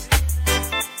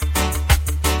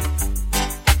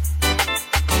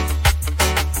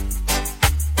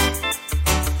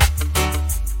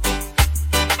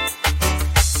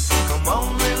 Come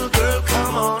on, little girl,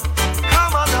 come on.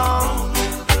 Come along.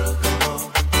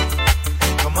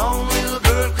 Come on, little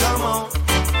girl, come on.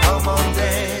 Come on,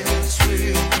 dance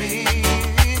with me.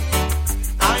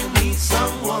 I need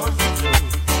someone to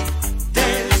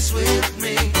dance with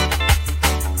me.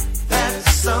 That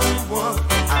someone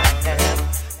I have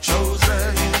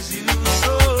chosen is you.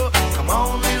 So come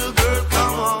on, little girl,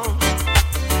 come on.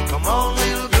 Come on,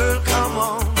 little girl, come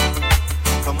on.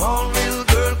 Come on, little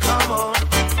girl, come on.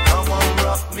 Come on,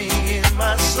 rock me in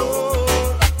my soul.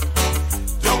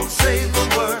 Don't say the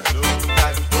word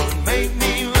that will make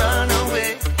me run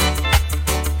away.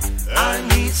 I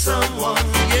need someone,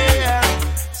 yeah,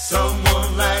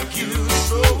 someone like you.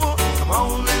 So come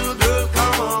on, little girl,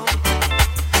 come on.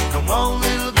 Come on,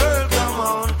 little girl, come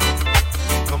on.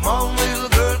 Come on, little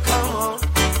girl, come on.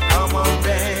 Come on,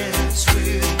 dance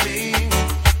with me.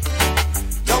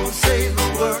 Don't say the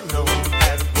word, no,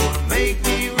 that will make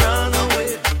me run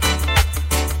away.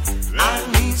 I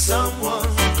need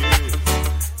someone,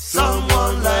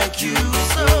 someone like you.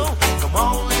 So come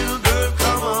on, little girl,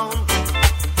 come on.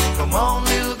 Come on,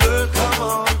 little girl, come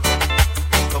on.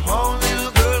 Come on,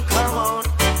 little girl, come on.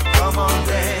 Come on,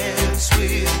 dance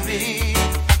with me.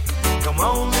 Come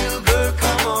on, little girl,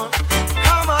 come on.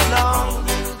 Come along.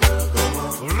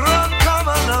 Run, come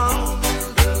along.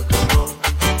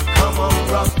 Come on,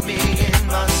 rock me in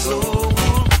my soul.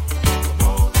 Come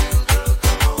on, little girl,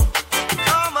 come on.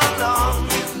 Come along.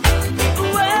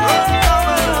 Run, come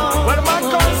along. When the man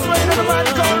comes straight and the man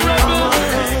comes ready.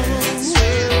 Dance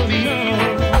with me.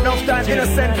 Enough time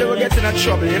innocent they will get in a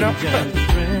trouble, you know.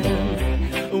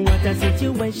 What a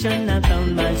situation I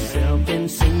found myself in,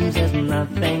 seems there's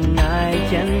nothing I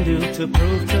can do to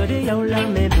prove to the old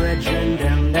me brethren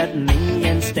them that me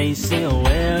and Stacy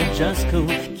we're just cool.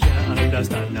 Can't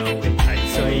understand how it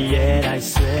takes so yet I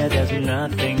swear there's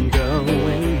nothing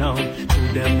going on. To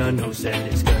them no no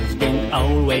said this girl's been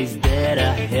always there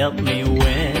to help me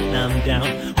when I'm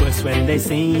down. Worse when they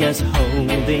see us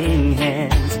holding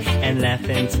hands and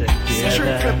laughing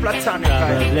together,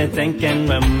 probably thinking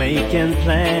we're making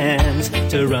plans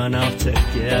to run off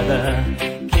together.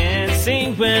 Can't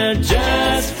see we're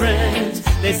just friends.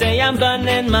 They say I'm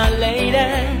burning my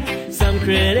lady. Some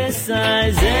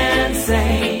criticize and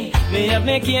say me have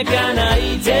me cake and I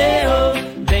eat it. Oh,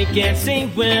 they can't see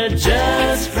we're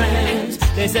just friends.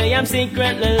 They say I'm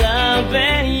secretly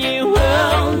loving you.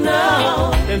 Oh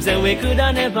no, them say we could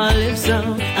have never live so.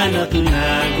 I nothing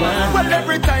I Well,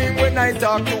 every time when I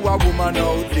talk to a woman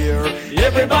out there,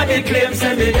 everybody claims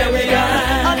to be there we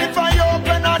are. And if I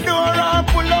open a door and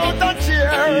pull out a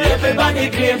chair, everybody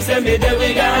claims to be there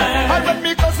we are. And when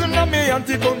me cousin and me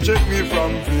auntie come check me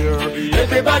from there,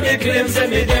 everybody claims to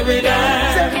be there we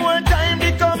are. Say more time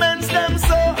the comments them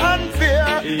so unfair.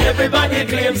 Everybody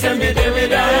claims to be there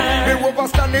we are. Me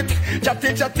overstand it, chatty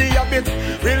a bit.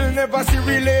 We'll never see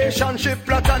relationship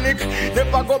platonic.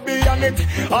 Never go beyond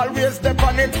it, always step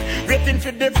on it. Waiting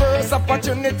for the first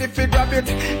opportunity to grab it.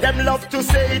 Them love to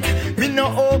say it, me no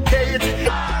okay it.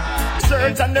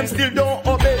 Search and them still don't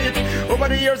obey it. Over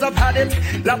the years I've had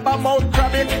it, lap a mouth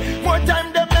grab it. More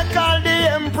time them they call the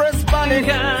Empress panic.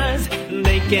 Cause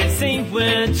they can't see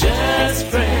we're just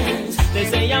friends. They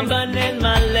say I'm burning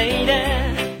my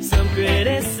lady. Some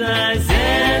criticize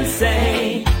and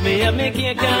say me have me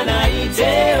cake and I eat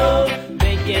it. Oh,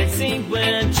 they can't see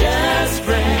we're just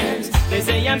friends. They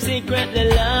say I'm secretly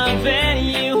loving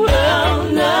you. Oh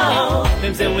no,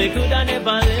 them say we could have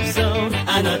never live so.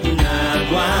 I not do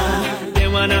not. They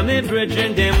wanna me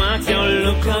brethren, them at you.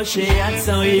 Look how she acts,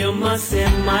 so you must say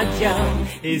mad yo.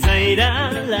 Is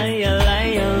either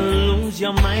liar, lose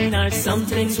your mind, or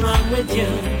something's wrong with you.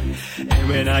 And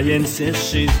when I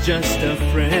insist she's just a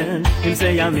friend, him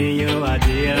say I'm you, I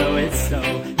deal with so.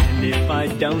 And if I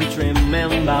don't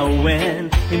remember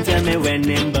when, him tell me when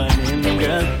him but him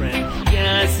girlfriend.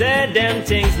 Yeah, I said them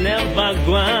things never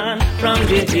go on. From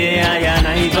the day I and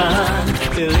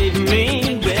Ivan, believe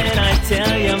me when I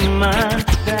tell you man,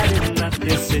 that is not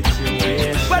the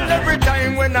situation. But every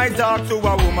time when I talk to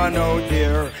a woman out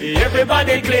there,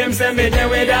 everybody claims them me there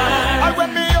with her. And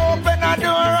when me open a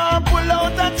door and pull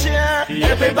out a chair,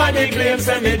 everybody claims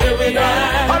them me there with her.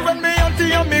 And when me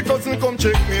auntie and me cousin come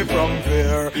check me from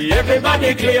there,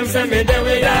 everybody claims them me there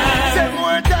with her. Say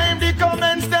more time the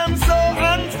comments them so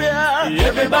unfair.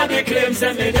 Everybody claims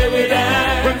them me there with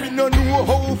her. When me no know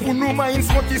how for no mind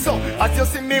smutty so. As you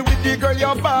see me with the girl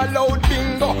you ball out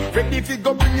bingo. Ready fi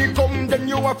go bring it come then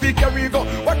you have to carry go.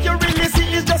 What you really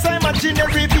see is just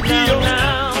imaginary video.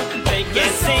 Now they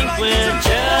can't see we're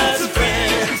just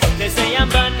friends. They say I'm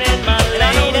burning my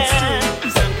lady.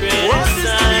 Some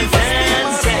criticize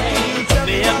and say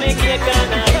me have me cake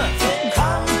and I eat it.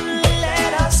 Come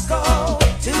let us go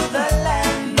to the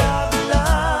land of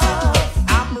love.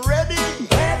 I'm ready.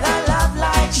 Where the love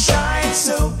light shines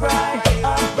so bright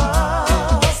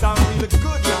above. Sound really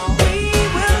good now. We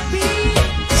will be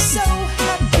so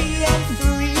happy and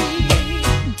free.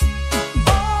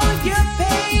 All your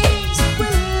pains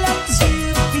will let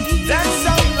you be. That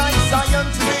sound like Zion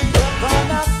to me. You're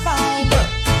gonna find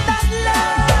that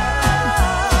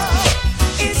love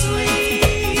is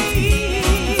real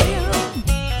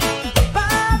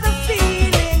by the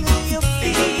feeling you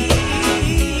feel.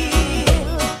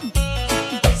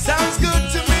 Sounds good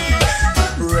to me.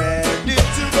 Ready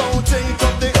to go take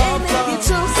up the offer. It's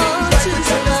so hard to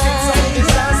survive.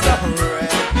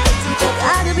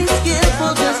 Gotta be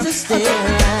skillful just to stay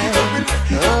alive.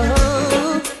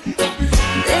 Oh,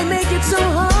 they make it so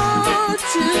hard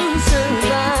to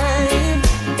survive.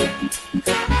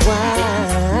 Why?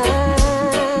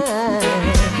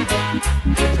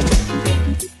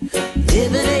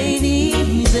 Living ain't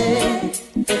easy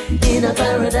in a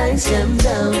paradise jam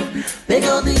down. Beg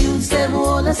all the youths them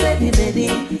all a steady ready.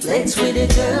 Let's with a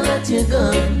girl at your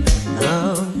gun.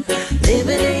 Oh,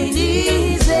 living ain't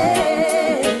easy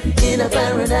in a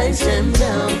paradise jam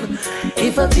down.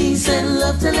 If a peace and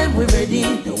love tell them we're ready,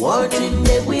 the war thing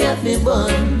that we have been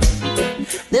born.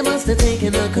 They must have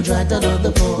taken a contract on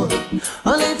the port.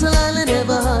 A little island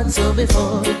never had so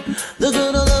before. The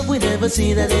good old love we never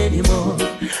see that anymore.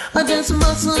 I just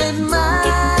muscle in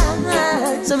my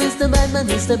So Mr. Badman,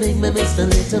 Mr. Big Man, Mr.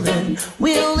 Little Man,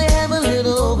 we only have a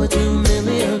little over 2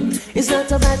 million. It's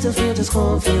not a battlefield, just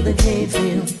cornfield and cane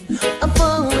field. A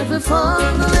forward before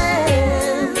the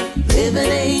land. Living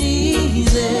ain't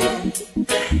easy.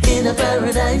 In a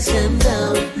paradise them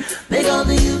down. Make all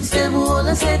the youths them hold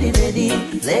a steady ready.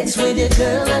 Flex with your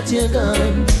girl at your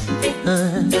gun.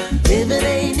 Living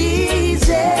ain't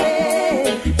easy.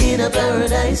 In a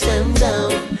paradise them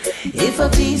down. If a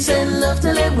peace and love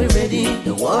till them we ready.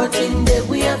 The war thing that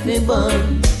we have been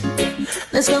born.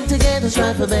 Let's come together,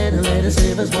 strive for better, let us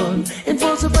live as one.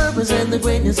 Enforce the purpose and the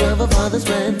greatness of our Father's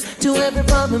plan. To every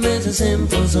problem is a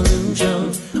simple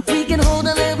solution. We can hold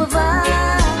a level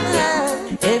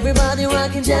vibe. Everybody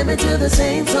rockin', jamming to the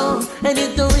same song. And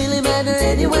it don't really matter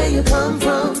anywhere you come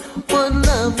from. One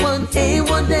love, one aim,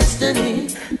 one destiny.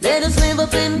 Let us live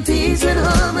up in peace and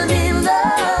harmony,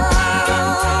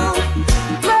 love.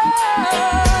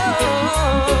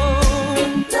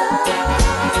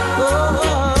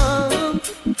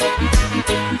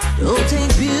 Don't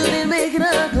take beauty and make it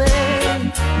ugly.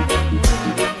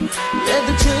 Let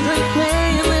the children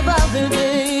play and live out their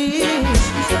days.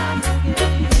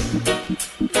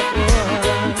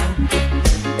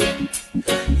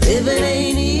 Living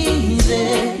ain't easy.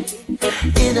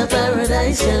 In a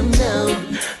paradise them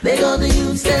down. Make all the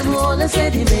youths them all a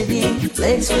steady ready.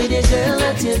 Flex with your girl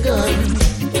at your gun.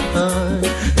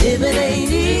 Living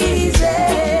ain't easy.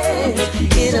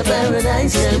 In a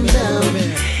paradise them down.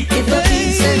 If a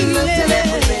peace and love till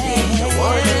everybody. The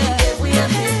war that we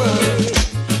have been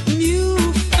born.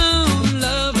 Newfound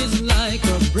love is like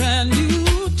a brand new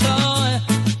toy.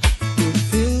 It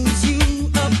fills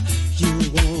you up. You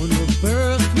wanna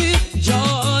burst with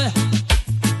joy.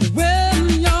 When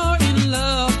you're in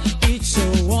love, it's a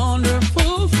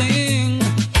wonderful thing.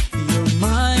 Your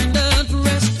mind at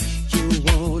rest. You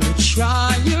wanna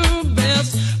try your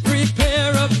best.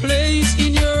 Prepare a place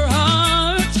in your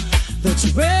heart. That's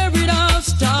where it all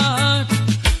starts.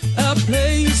 A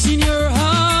place in your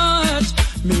heart.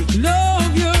 Make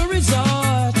love your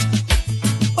resort.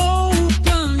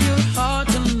 Open your heart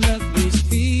and let these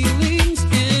feelings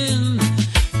in.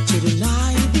 To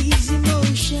deny these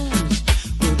emotions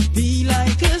would be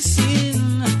like a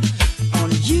sin. All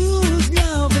you's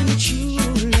love and true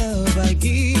love I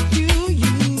give to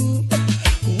you.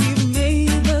 We've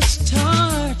made the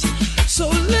start, so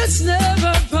let's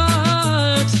never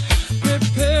part.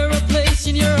 Prepare a place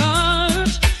in your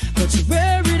heart. That's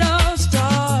where it all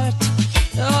starts.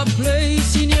 A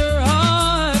place in your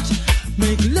heart.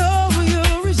 Make love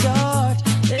your resort.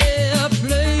 A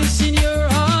place in your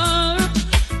heart.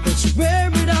 That's where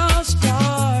it all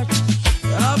starts.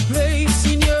 A place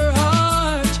in your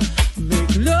heart.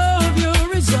 Make love your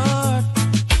resort.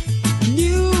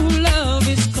 New love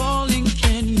is calling.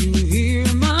 Can you hear,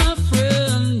 my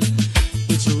friend?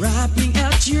 It's rapping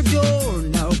at your door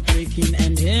now, breaking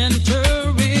and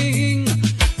entering.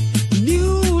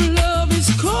 New love is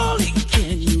calling.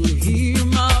 Can you hear,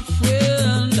 my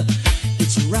friend?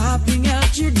 It's rapping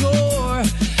at your door.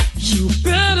 You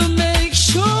better make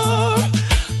sure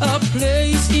a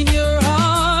place in your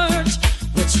heart.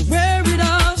 That's where it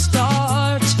all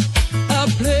starts. A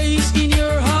place in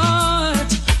your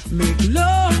heart. Make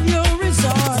love your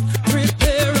resort.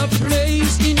 Prepare a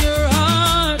place in your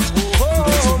heart.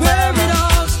 That's where it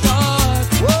all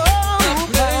starts. A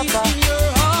place in your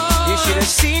heart. You should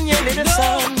have seen your little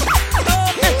son.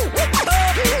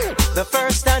 The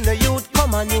first time the youth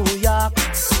come on New York,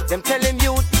 them tell him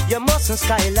youth, you mustn't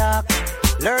skylark.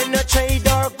 Learn a trade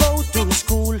or go to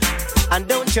school. And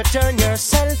don't you turn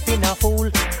yourself in a fool.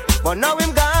 But now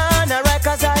him gone a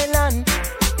Rikers Island.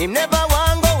 Him never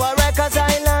want go a Rikers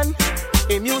Island.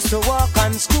 Him used to walk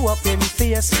and screw up him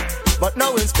face. But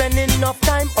now him spending enough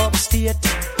time upstate.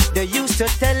 They used to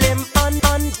tell him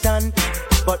undone.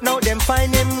 But now them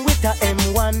find him with a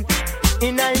M1.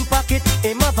 In him pocket,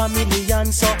 him have $1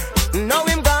 million. So now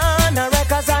him gone a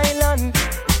Rikers Island.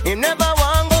 Him never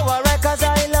want go a Rikers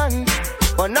Island.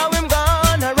 But now him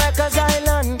gone a Rikers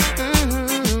Island.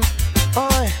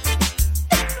 Oh,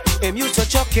 him used to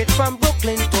chuck it from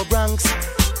Brooklyn to Bronx.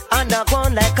 And I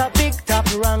gone like a big top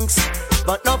ranks.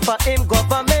 But now for him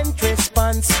government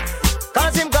response.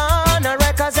 Cause him gone a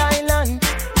Rikers Island.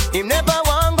 Him never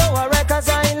want go a Rikers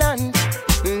Island.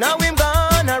 Now him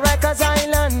gone a Rikers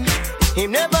Island.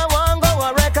 Him never want go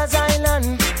a Rikers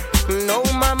Island. No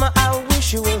mama, I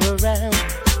wish you were around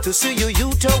to see you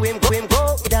throw him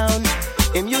go down.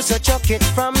 Him used to chuck it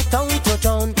from town to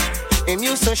town. Him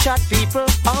used to shot people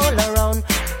all around,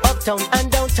 uptown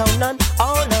and downtown and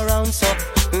all around. So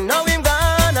now him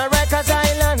gone a Rikers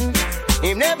Island.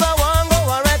 Him never want go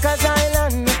a Rikers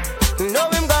Island. Now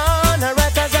him gone a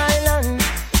Rikers Island.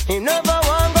 Him never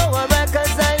want go a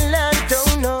Rikers Island.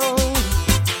 Don't know.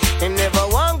 Him never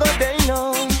want go there,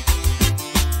 no.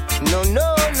 No,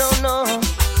 no, no, no.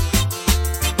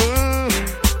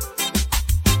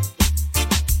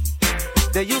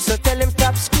 They used to tell him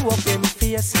stop screw up him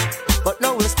face, but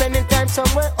now we're spending time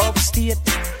somewhere upstate.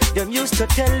 Them used to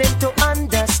tell him to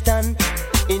understand.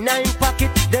 In a him pocket,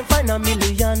 them find $1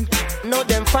 million. Now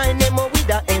them find him with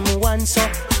a M1. So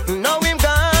now him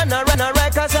gonna run a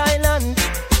Rikers Island.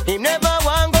 He never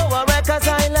want go a Rikers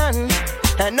Island.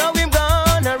 And now him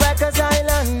gonna Rikers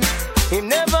Island. He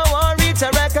never want reach a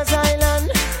Rikers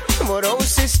Island. But oh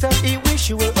sister, he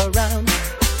wish you were around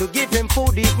to give him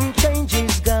food, even change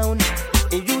his gown.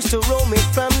 He used to roam it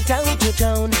from town to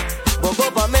town, but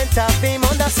government have him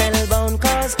under cellbound.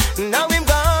 Cause now him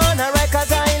gone a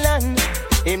Rikers Island.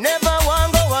 He never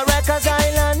want go a Rikers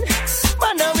Island.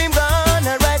 But now him gone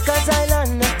a Rikers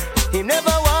Island. He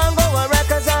never want go a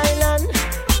Rikers Island.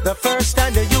 The first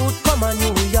time the youth come on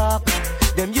New York,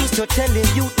 them used to tell him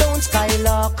you don't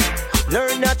skylark.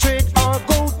 Learn a trade or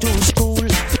go to school,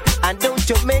 and don't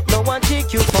you make no one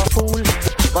take you for fool.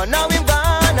 But now him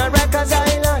gone a Rikers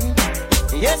Island.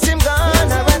 Yes, him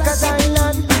gone a Rikers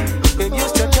Island. Him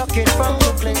used to chuck it from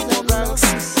Brooklyn to Bronx,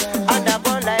 and I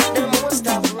born like the most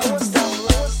of.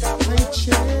 I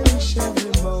cherish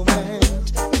every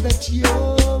moment that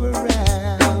you're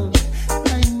around.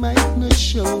 I might not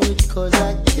show it cause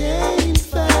I can't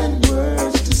find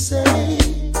words to say.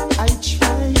 I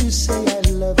try to say I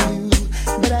love you,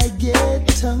 but I get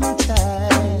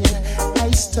tongue-tied. I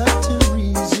start to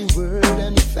reason word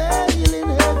and fail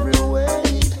in every way.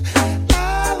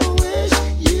 I wish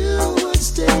you would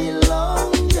stay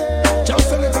longer.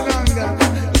 Just a little longer.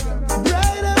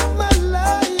 Bright up my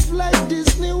life like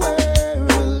Disney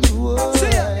World. Whoa.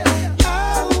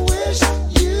 I wish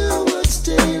you would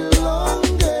stay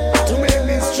longer. To make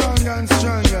me stronger and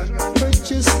stronger. But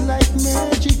just like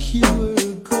magic, you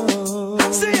were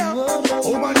gone. See ya.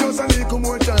 Oh man, just a little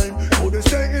more time. Would you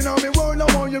stay in on me world? I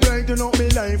want you brighten up me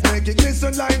life. Make it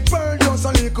glisten like pearl. Just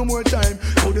a little more time.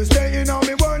 Would you stay in on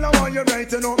me world? I want you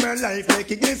brighten up my life.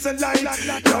 Make it glisten like.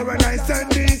 You're a nice and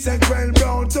decent, well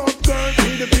brought up girl.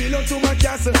 Be the pillow to my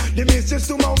castle, the mistress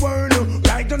to my world.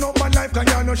 Brighten up my life, cause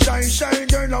you're no shine, shine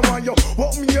girl. I want you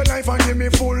walk me your life and give me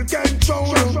full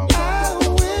control. I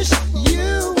wish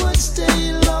you would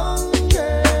stay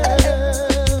longer.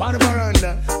 On the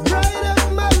veranda. Bright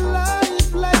up my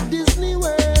life like Disney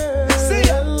World. See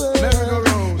ya.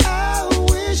 Merry-go-round. I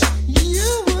wish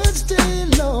you would stay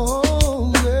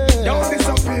longer. Don't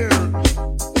disappear.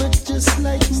 But just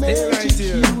like Stay right magic,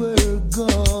 here. you were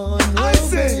gone. I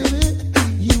say. Baby,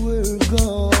 you were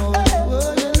gone.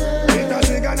 It a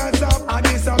thing and a stop a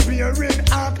disappearing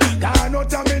act. Can't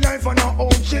out of me life and I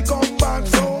hope she come back.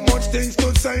 So much things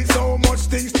to say, so much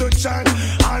things to chat.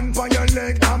 Hand on your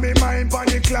leg and me mind on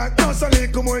the clock. Just a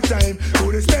little more time.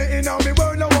 Could you stay in on me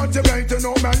world? I want you right to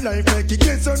know my life. Make it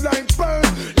glisten like pearl.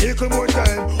 Little more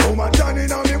time. Oh my turn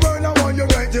in on me world. I want you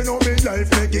right to know me life.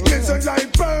 Make it glisten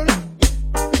like pearl.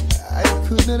 I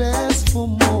could not ask for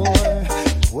more.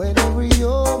 Whenever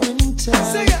you're in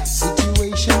town,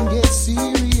 situation gets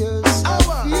serious. I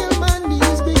feel my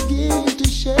knees begin to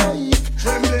shake.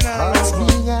 Trembling Hearts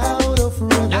being out of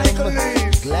rhythm.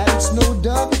 Glad it's no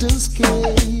doctor's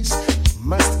case.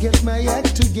 Must get my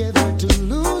act together. To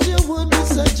lose you would be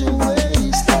such a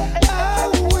waste. I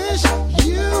wish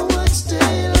you would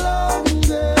stay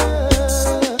longer.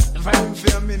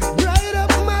 Bright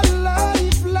up my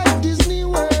life like Disney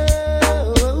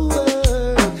World.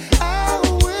 I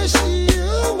wish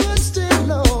you would stay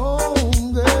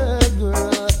longer,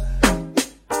 girl.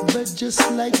 But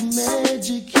just like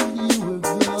magic, you were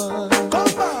gone.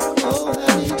 Oh,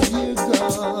 honey, you're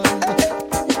gone.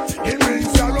 It brings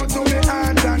sorrow to me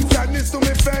heart and sadness to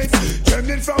me face.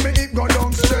 Trembling from me, it go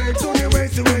down straight to the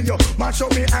waist. The way you mash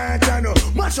up me heart and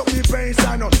mash up me pace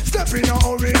and step in a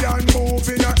hurry and move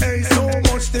in a haste. So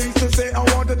much things to say, I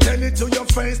want to tell it to your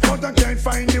face, but I can't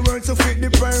find the words to fit the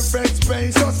perfect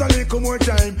space. Just a little more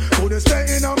time. Would you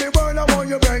stay in on me world? I want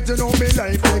you bright to know me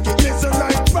life. Make it glisten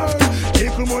like pearl.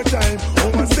 Little more time.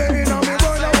 Oh, my stay in on me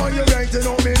world. I want you bright to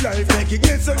know me life. Make it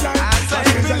glisten like pearl.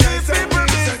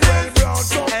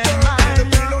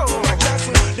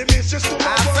 The mistress to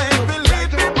my world.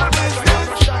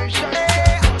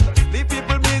 Leave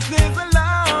people business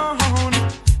alone.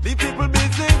 Leave people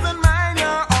business and mind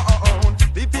your own.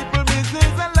 Leave people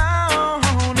business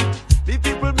alone. Leave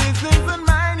people business and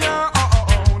mind your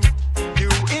own. You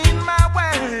in my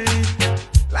way,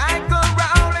 like a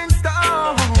rolling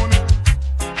stone,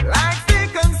 like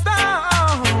stick and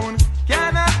stone,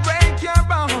 cannot break your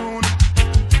bone.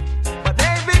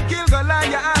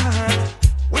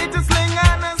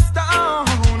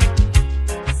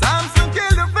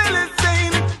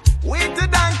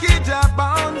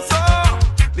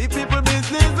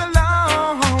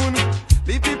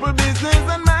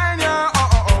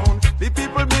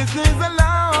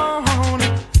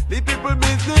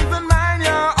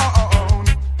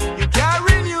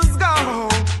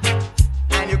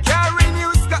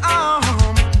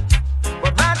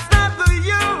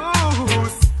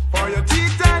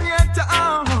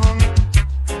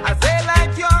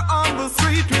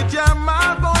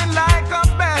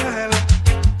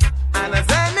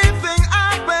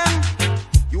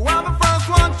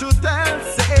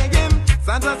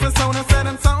 said sound, I said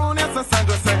and sound, yes, I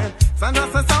Sandra said.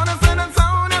 Sandra said sound, I said and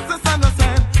sound, yes, I Sandra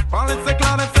said. Paul it said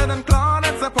Claude, it said and Claude,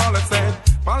 it said Paul it said.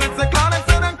 Paul it said Claude, it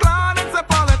said and Claude, it said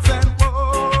Paul it said.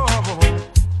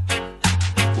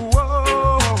 Whoa,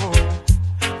 whoa,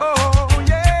 oh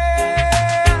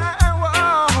yeah,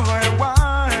 whoa,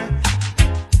 why,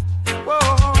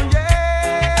 whoa,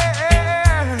 yeah,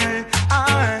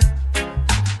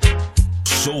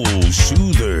 Soul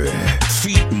soother,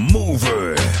 feet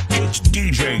mover. It's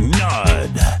DJ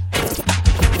Nod.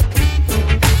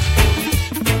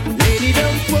 Lady,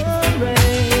 don't worry.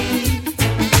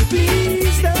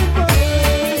 Please don't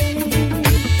worry.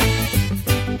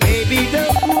 Baby,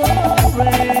 don't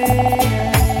worry.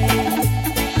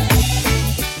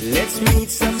 Let's meet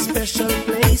some special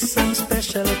place, some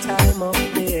special time of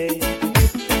day.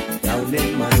 Down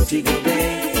in Montego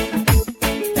Bay.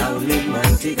 Down in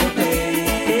Montego Bay.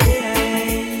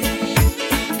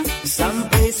 Some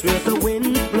place where the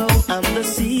wind blow and the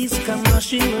seas come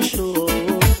rushing ashore.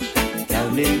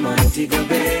 Down in Montego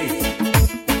Bay,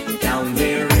 down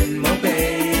there in my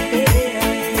bay.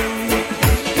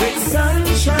 With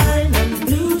sunshine and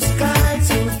blue skies,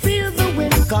 you feel the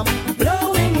wind come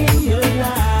blowing in your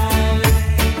life.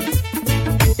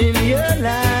 In your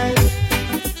life.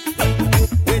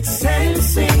 With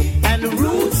sensing and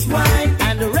roots wine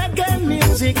and reggae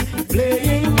music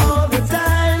playing all the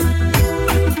time.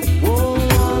 Oh,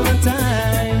 all the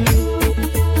time.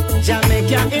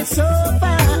 Jamaica is so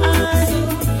fine.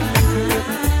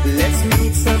 Let's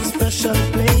meet some special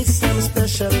place, some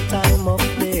special time of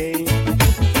day.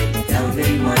 Down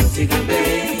in Montego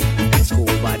Bay,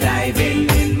 scuba diving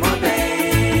in my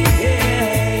bay.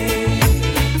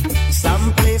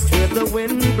 Some place where the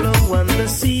wind blow and the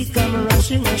sea come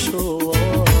rushing ashore.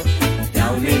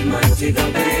 Down in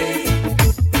Montego Bay,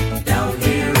 down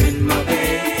here in my bay.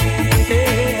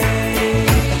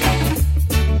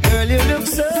 Girl, you look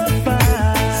so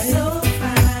fine, so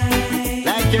fine.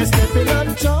 Like you're stepping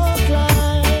on chalk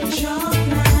line.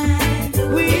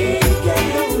 We can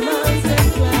go mountain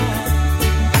climb.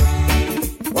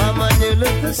 Woman, you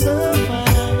look so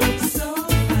fine, so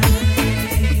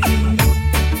fine.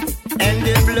 And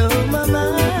you blow my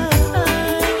mind.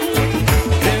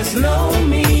 There's no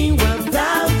me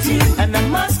without you, and I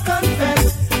must confess,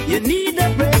 you need a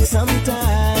break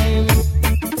sometime,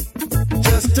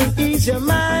 just to ease your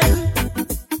mind.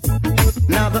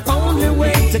 Now the only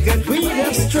way to get rid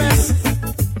of stress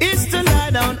is to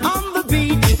lie down on the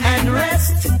beach and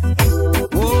rest.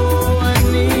 Oh, I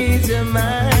need your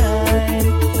mind,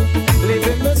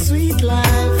 living the sweet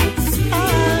life.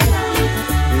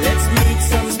 Let's meet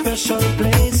some special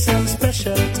place, some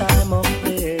special time of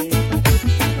day.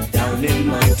 Down in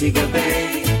Montego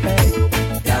Bay,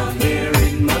 down there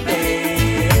in my bay.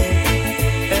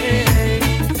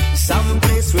 Some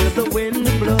place where the wind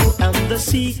blow and the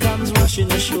sea comes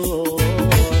rushing ashore.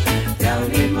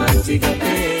 Down in Montego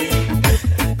Bay,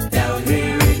 down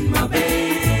there in my bay.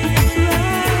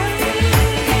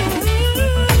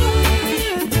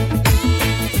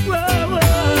 Whoa, whoa.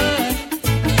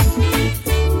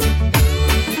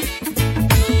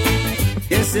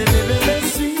 Yes, you live in a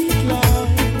sweet life.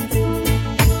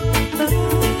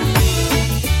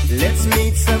 Let's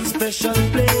meet some special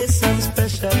place, some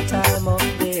special time of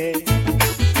day.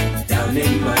 Down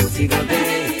in Montego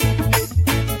Bay,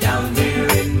 down there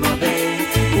in my bay.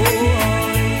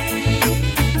 Oh,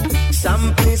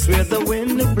 some place where the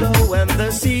wind blow and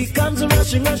the sea comes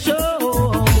rushing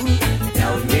ashore.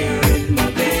 Down there in my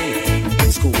bay,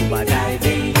 scuba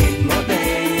diving in my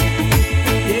bay.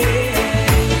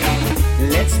 Yeah.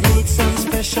 Let's meet some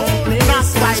special place, Not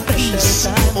some thy special peace,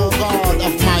 time O God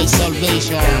of my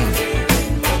salvation,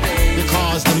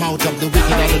 because the mouth of the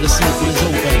wicked and of the sinful is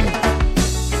open.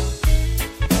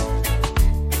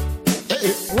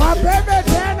 Wabebe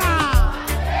tena,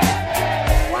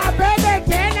 wabebe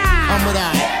tena. Come with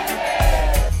that.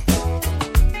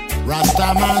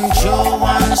 Rastaman throw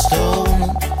one stone,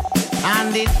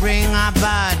 and it bring a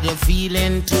bad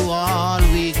feeling to all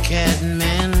wicked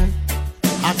men.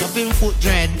 Out up in foot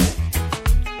dread,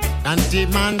 and the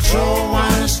man throw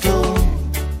one stone,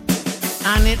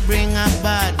 and it bring a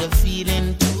bad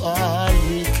feeling to all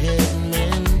wicked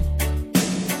men.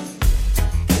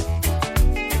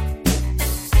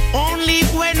 Only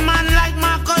when man like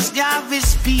Marcus Garvey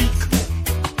speak,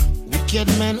 wicked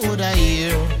men would I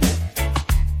hear.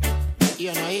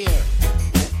 You know hear.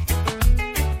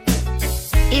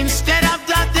 Instead of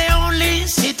that, they only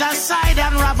sit aside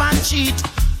and rob and cheat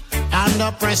and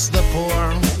oppress the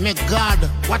poor. May God,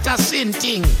 what a sin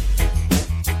thing.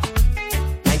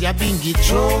 And you been get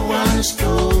throw one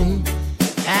stone,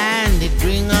 and it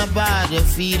bring about the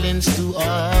feelings to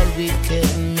all wicked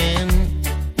men.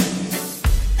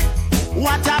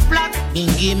 What a plot,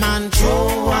 Bingy man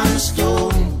throw one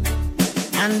stone,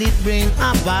 and it bring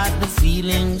about the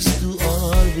feelings to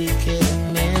all wicked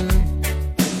men.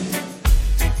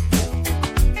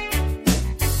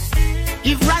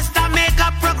 If Rasta make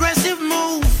a progressive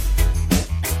move,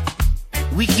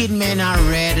 wicked men are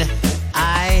red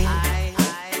eye.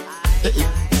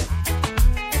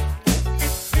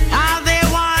 How they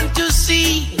want to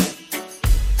see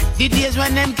the days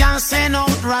when them can send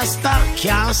out Rasta,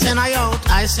 can't send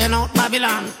I send out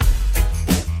Babylon.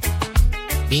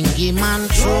 Bingy man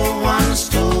throw one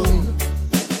stone,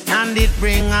 and it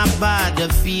bring about the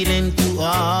feeling to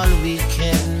all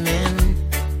wicked men.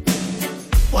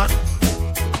 What?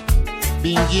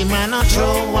 Bingy man a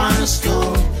throw one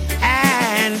stone,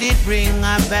 and it bring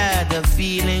about the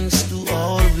feelings to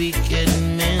all wicked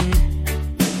men.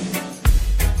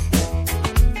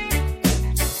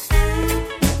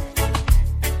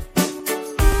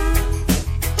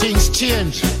 Things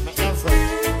change, my dear friend.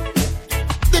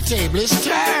 The table is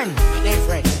turned, my dear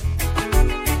friend.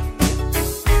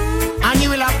 And you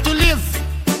will have to live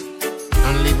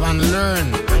and learn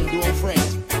and do afraid.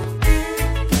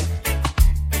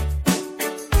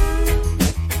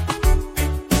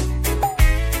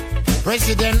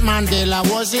 President Mandela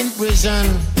was in prison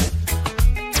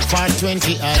for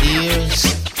 20 odd years.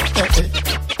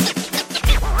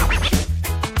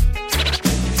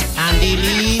 And he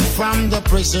leave from the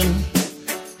prison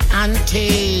and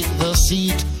take the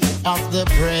seat of the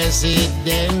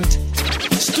president.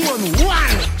 Stone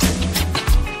one,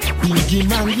 Bingy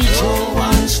man we throw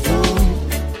one stone,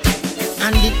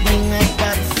 and it bring up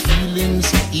bad feelings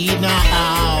in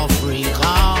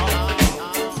Africa.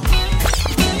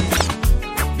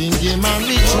 Bingy man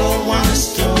we throw one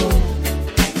stone,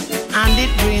 and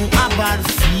it bring a bad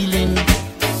feeling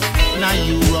in a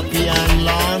European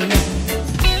land.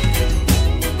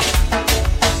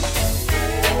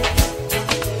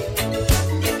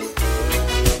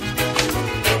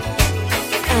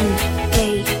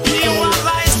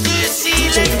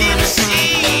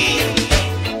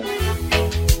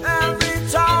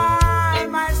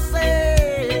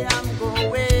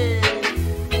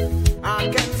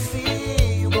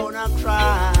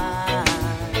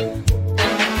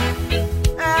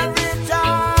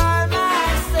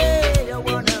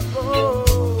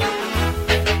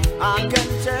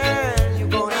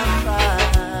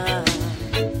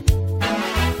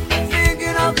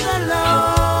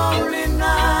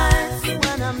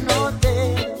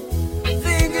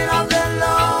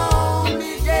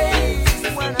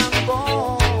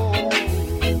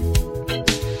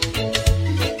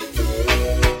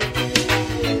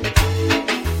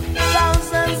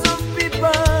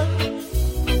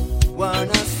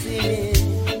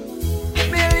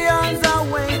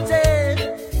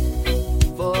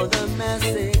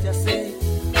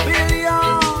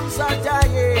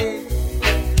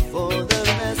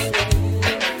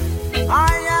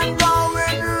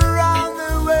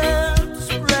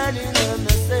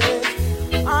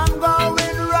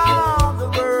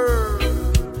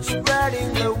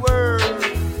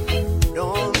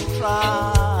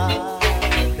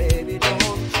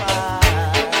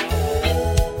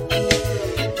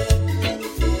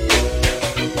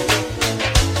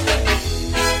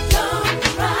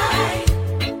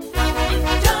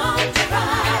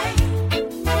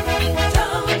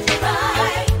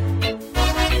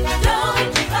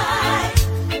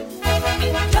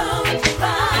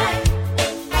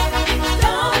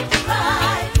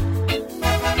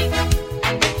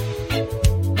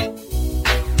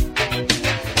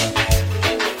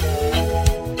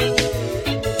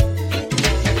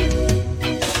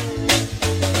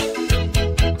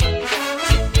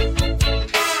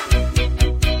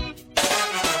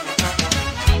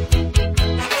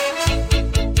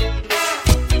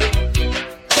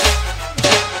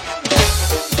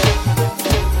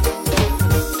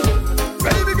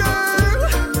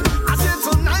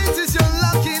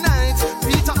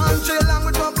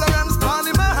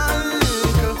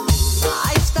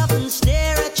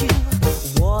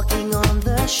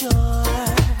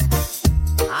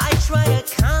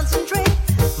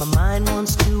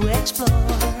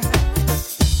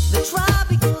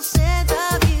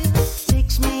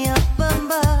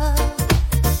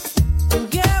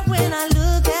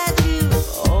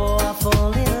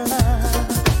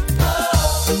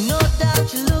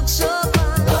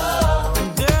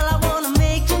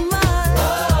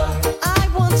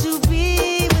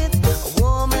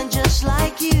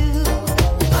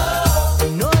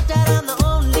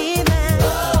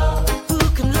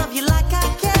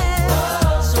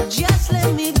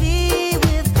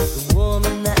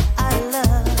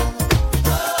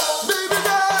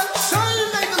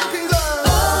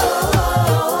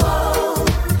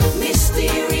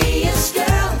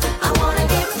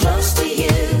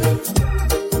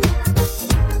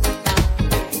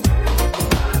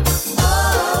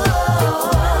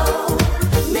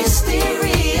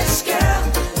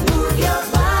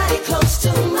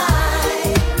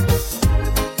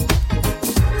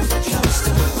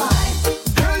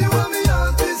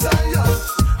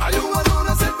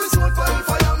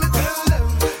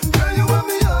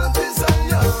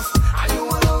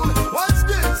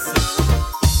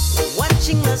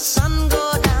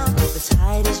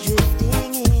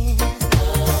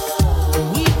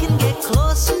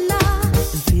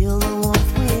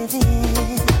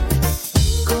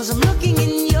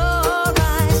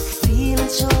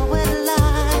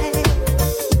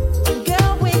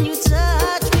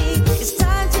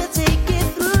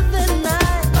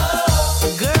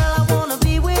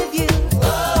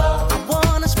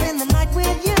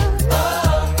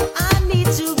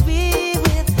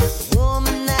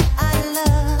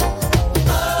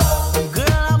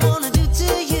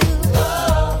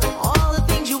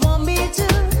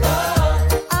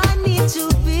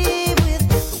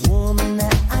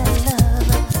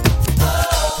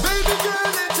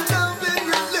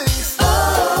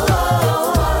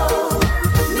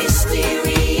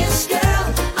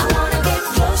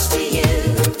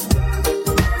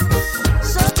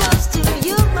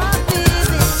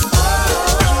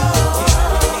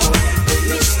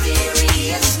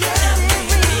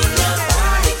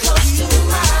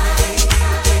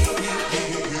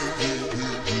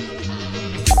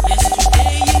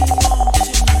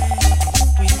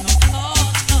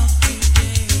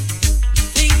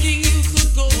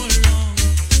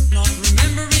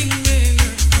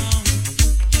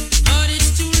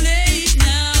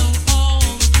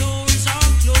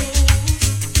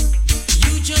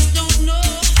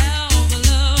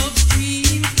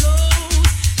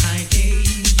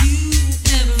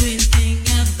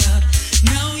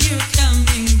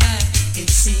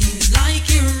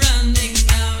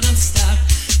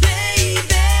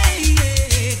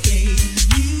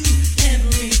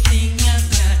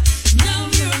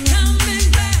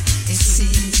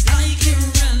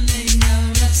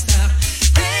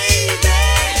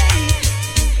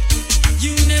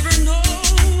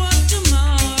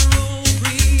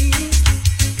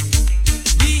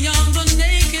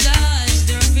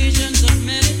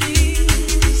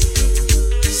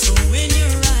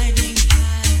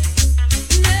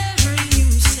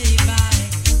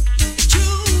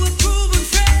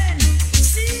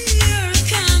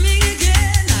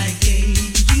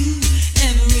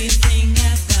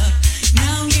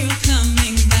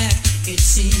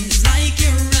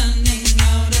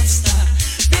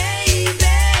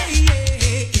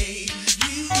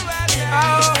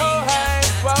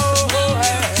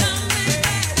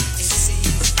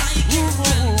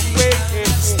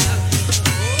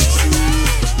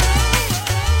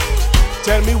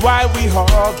 why we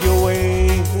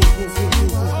arguing.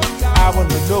 I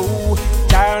wanna know,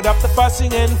 tired of the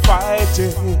fussing and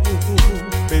fighting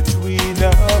between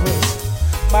us.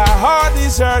 My heart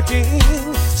is hurting,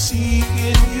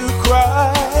 seeing you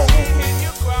cry.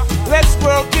 Let's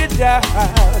work it out.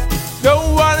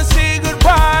 Don't wanna say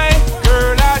goodbye,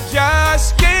 girl. I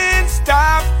just can't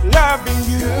stop loving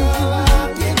you.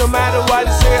 No matter what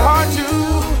you say hard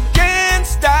to, can't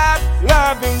stop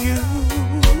loving you.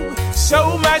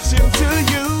 So much into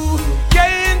you,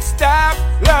 can't stop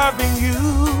loving you.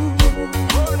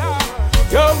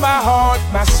 You're my heart,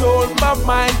 my soul, my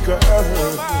mind, girl.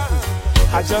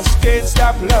 I just can't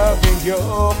stop loving you.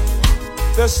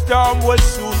 The storm will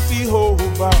soon be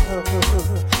over.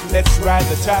 Let's ride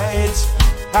the tides.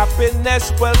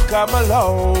 Happiness will come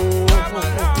along.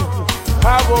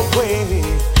 Our way,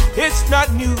 it's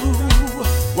not new.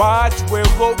 What we're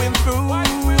going through.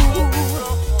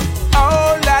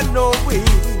 All I know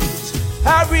is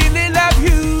I really love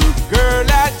you, girl.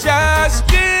 I just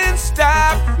can't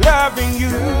stop loving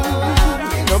you.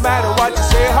 No matter what you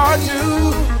say hard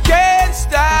to, can't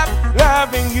stop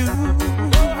loving you.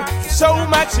 So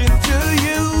much into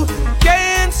you,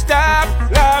 can't stop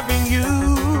loving you.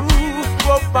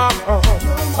 Oh,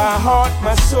 my heart,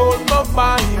 my soul, my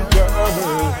mind,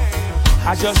 girl.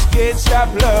 I just can't stop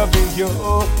loving you.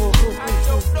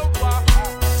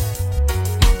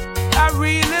 I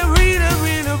really, really,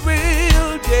 really,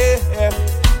 really, yeah.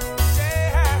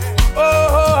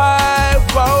 Oh,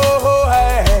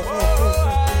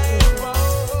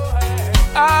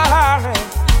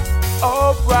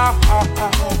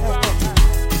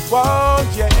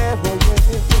 yeah.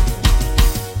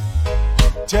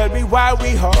 Tell me why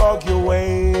we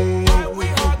arguing.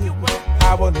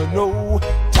 I wanna know,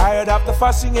 tired of the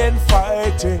fussing and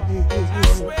fighting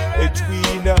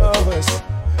between us.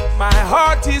 My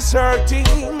heart is hurting,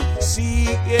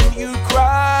 seeing you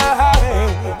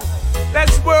cry.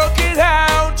 Let's work it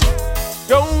out.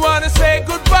 Don't wanna say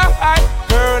goodbye,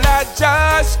 girl. I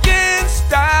just can't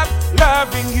stop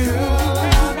loving you.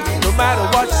 No matter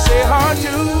what you say hard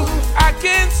to, I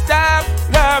can't stop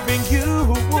loving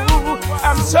you.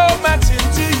 I'm so much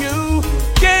into you,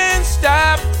 can't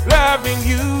stop loving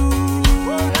you,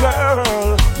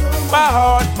 girl. My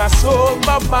heart, my soul,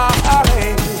 my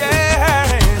mind,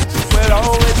 yeah. Will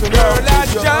always be girl. I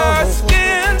just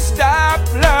can't stop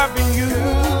loving you.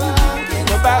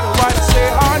 No matter what you say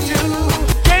hard to,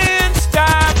 can't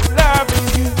stop loving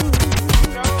you.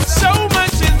 So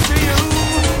much into you,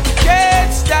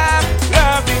 can't stop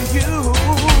loving you.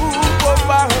 Oh,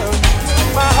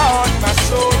 my heart, my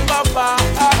soul, my mind.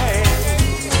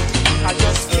 I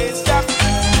just can't stop.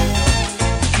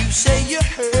 You say you're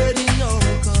hurting, oh,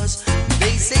 cause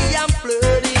they say I'm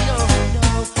flirting, oh,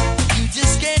 no. You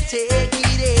just can't take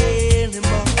it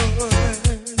anymore.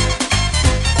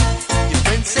 Your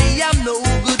friends say I'm no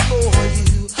good for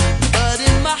you, but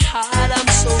in my heart I'm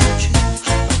so true.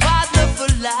 A partner for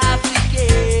life, we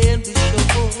can be sure.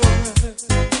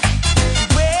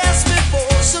 You asked me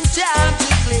for some time to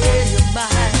clear your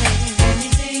mind.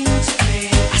 Anything to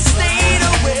clear. I stayed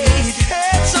away, it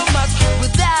hurt so much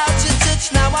without your touch.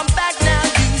 Now I'm back now,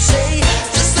 you say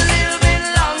just a little bit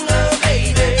longer,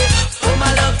 baby. Oh,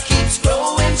 my love keeps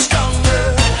growing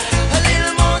stronger. A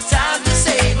little more time to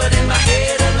say, but in my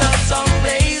head a love song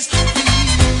plays.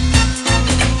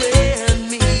 You and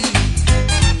me.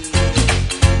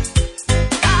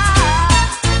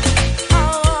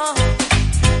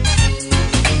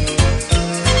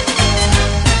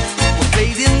 We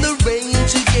played in the rain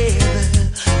together.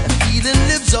 That feeling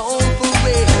lives on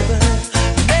forever.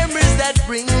 Memories that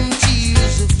bring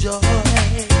tears of joy.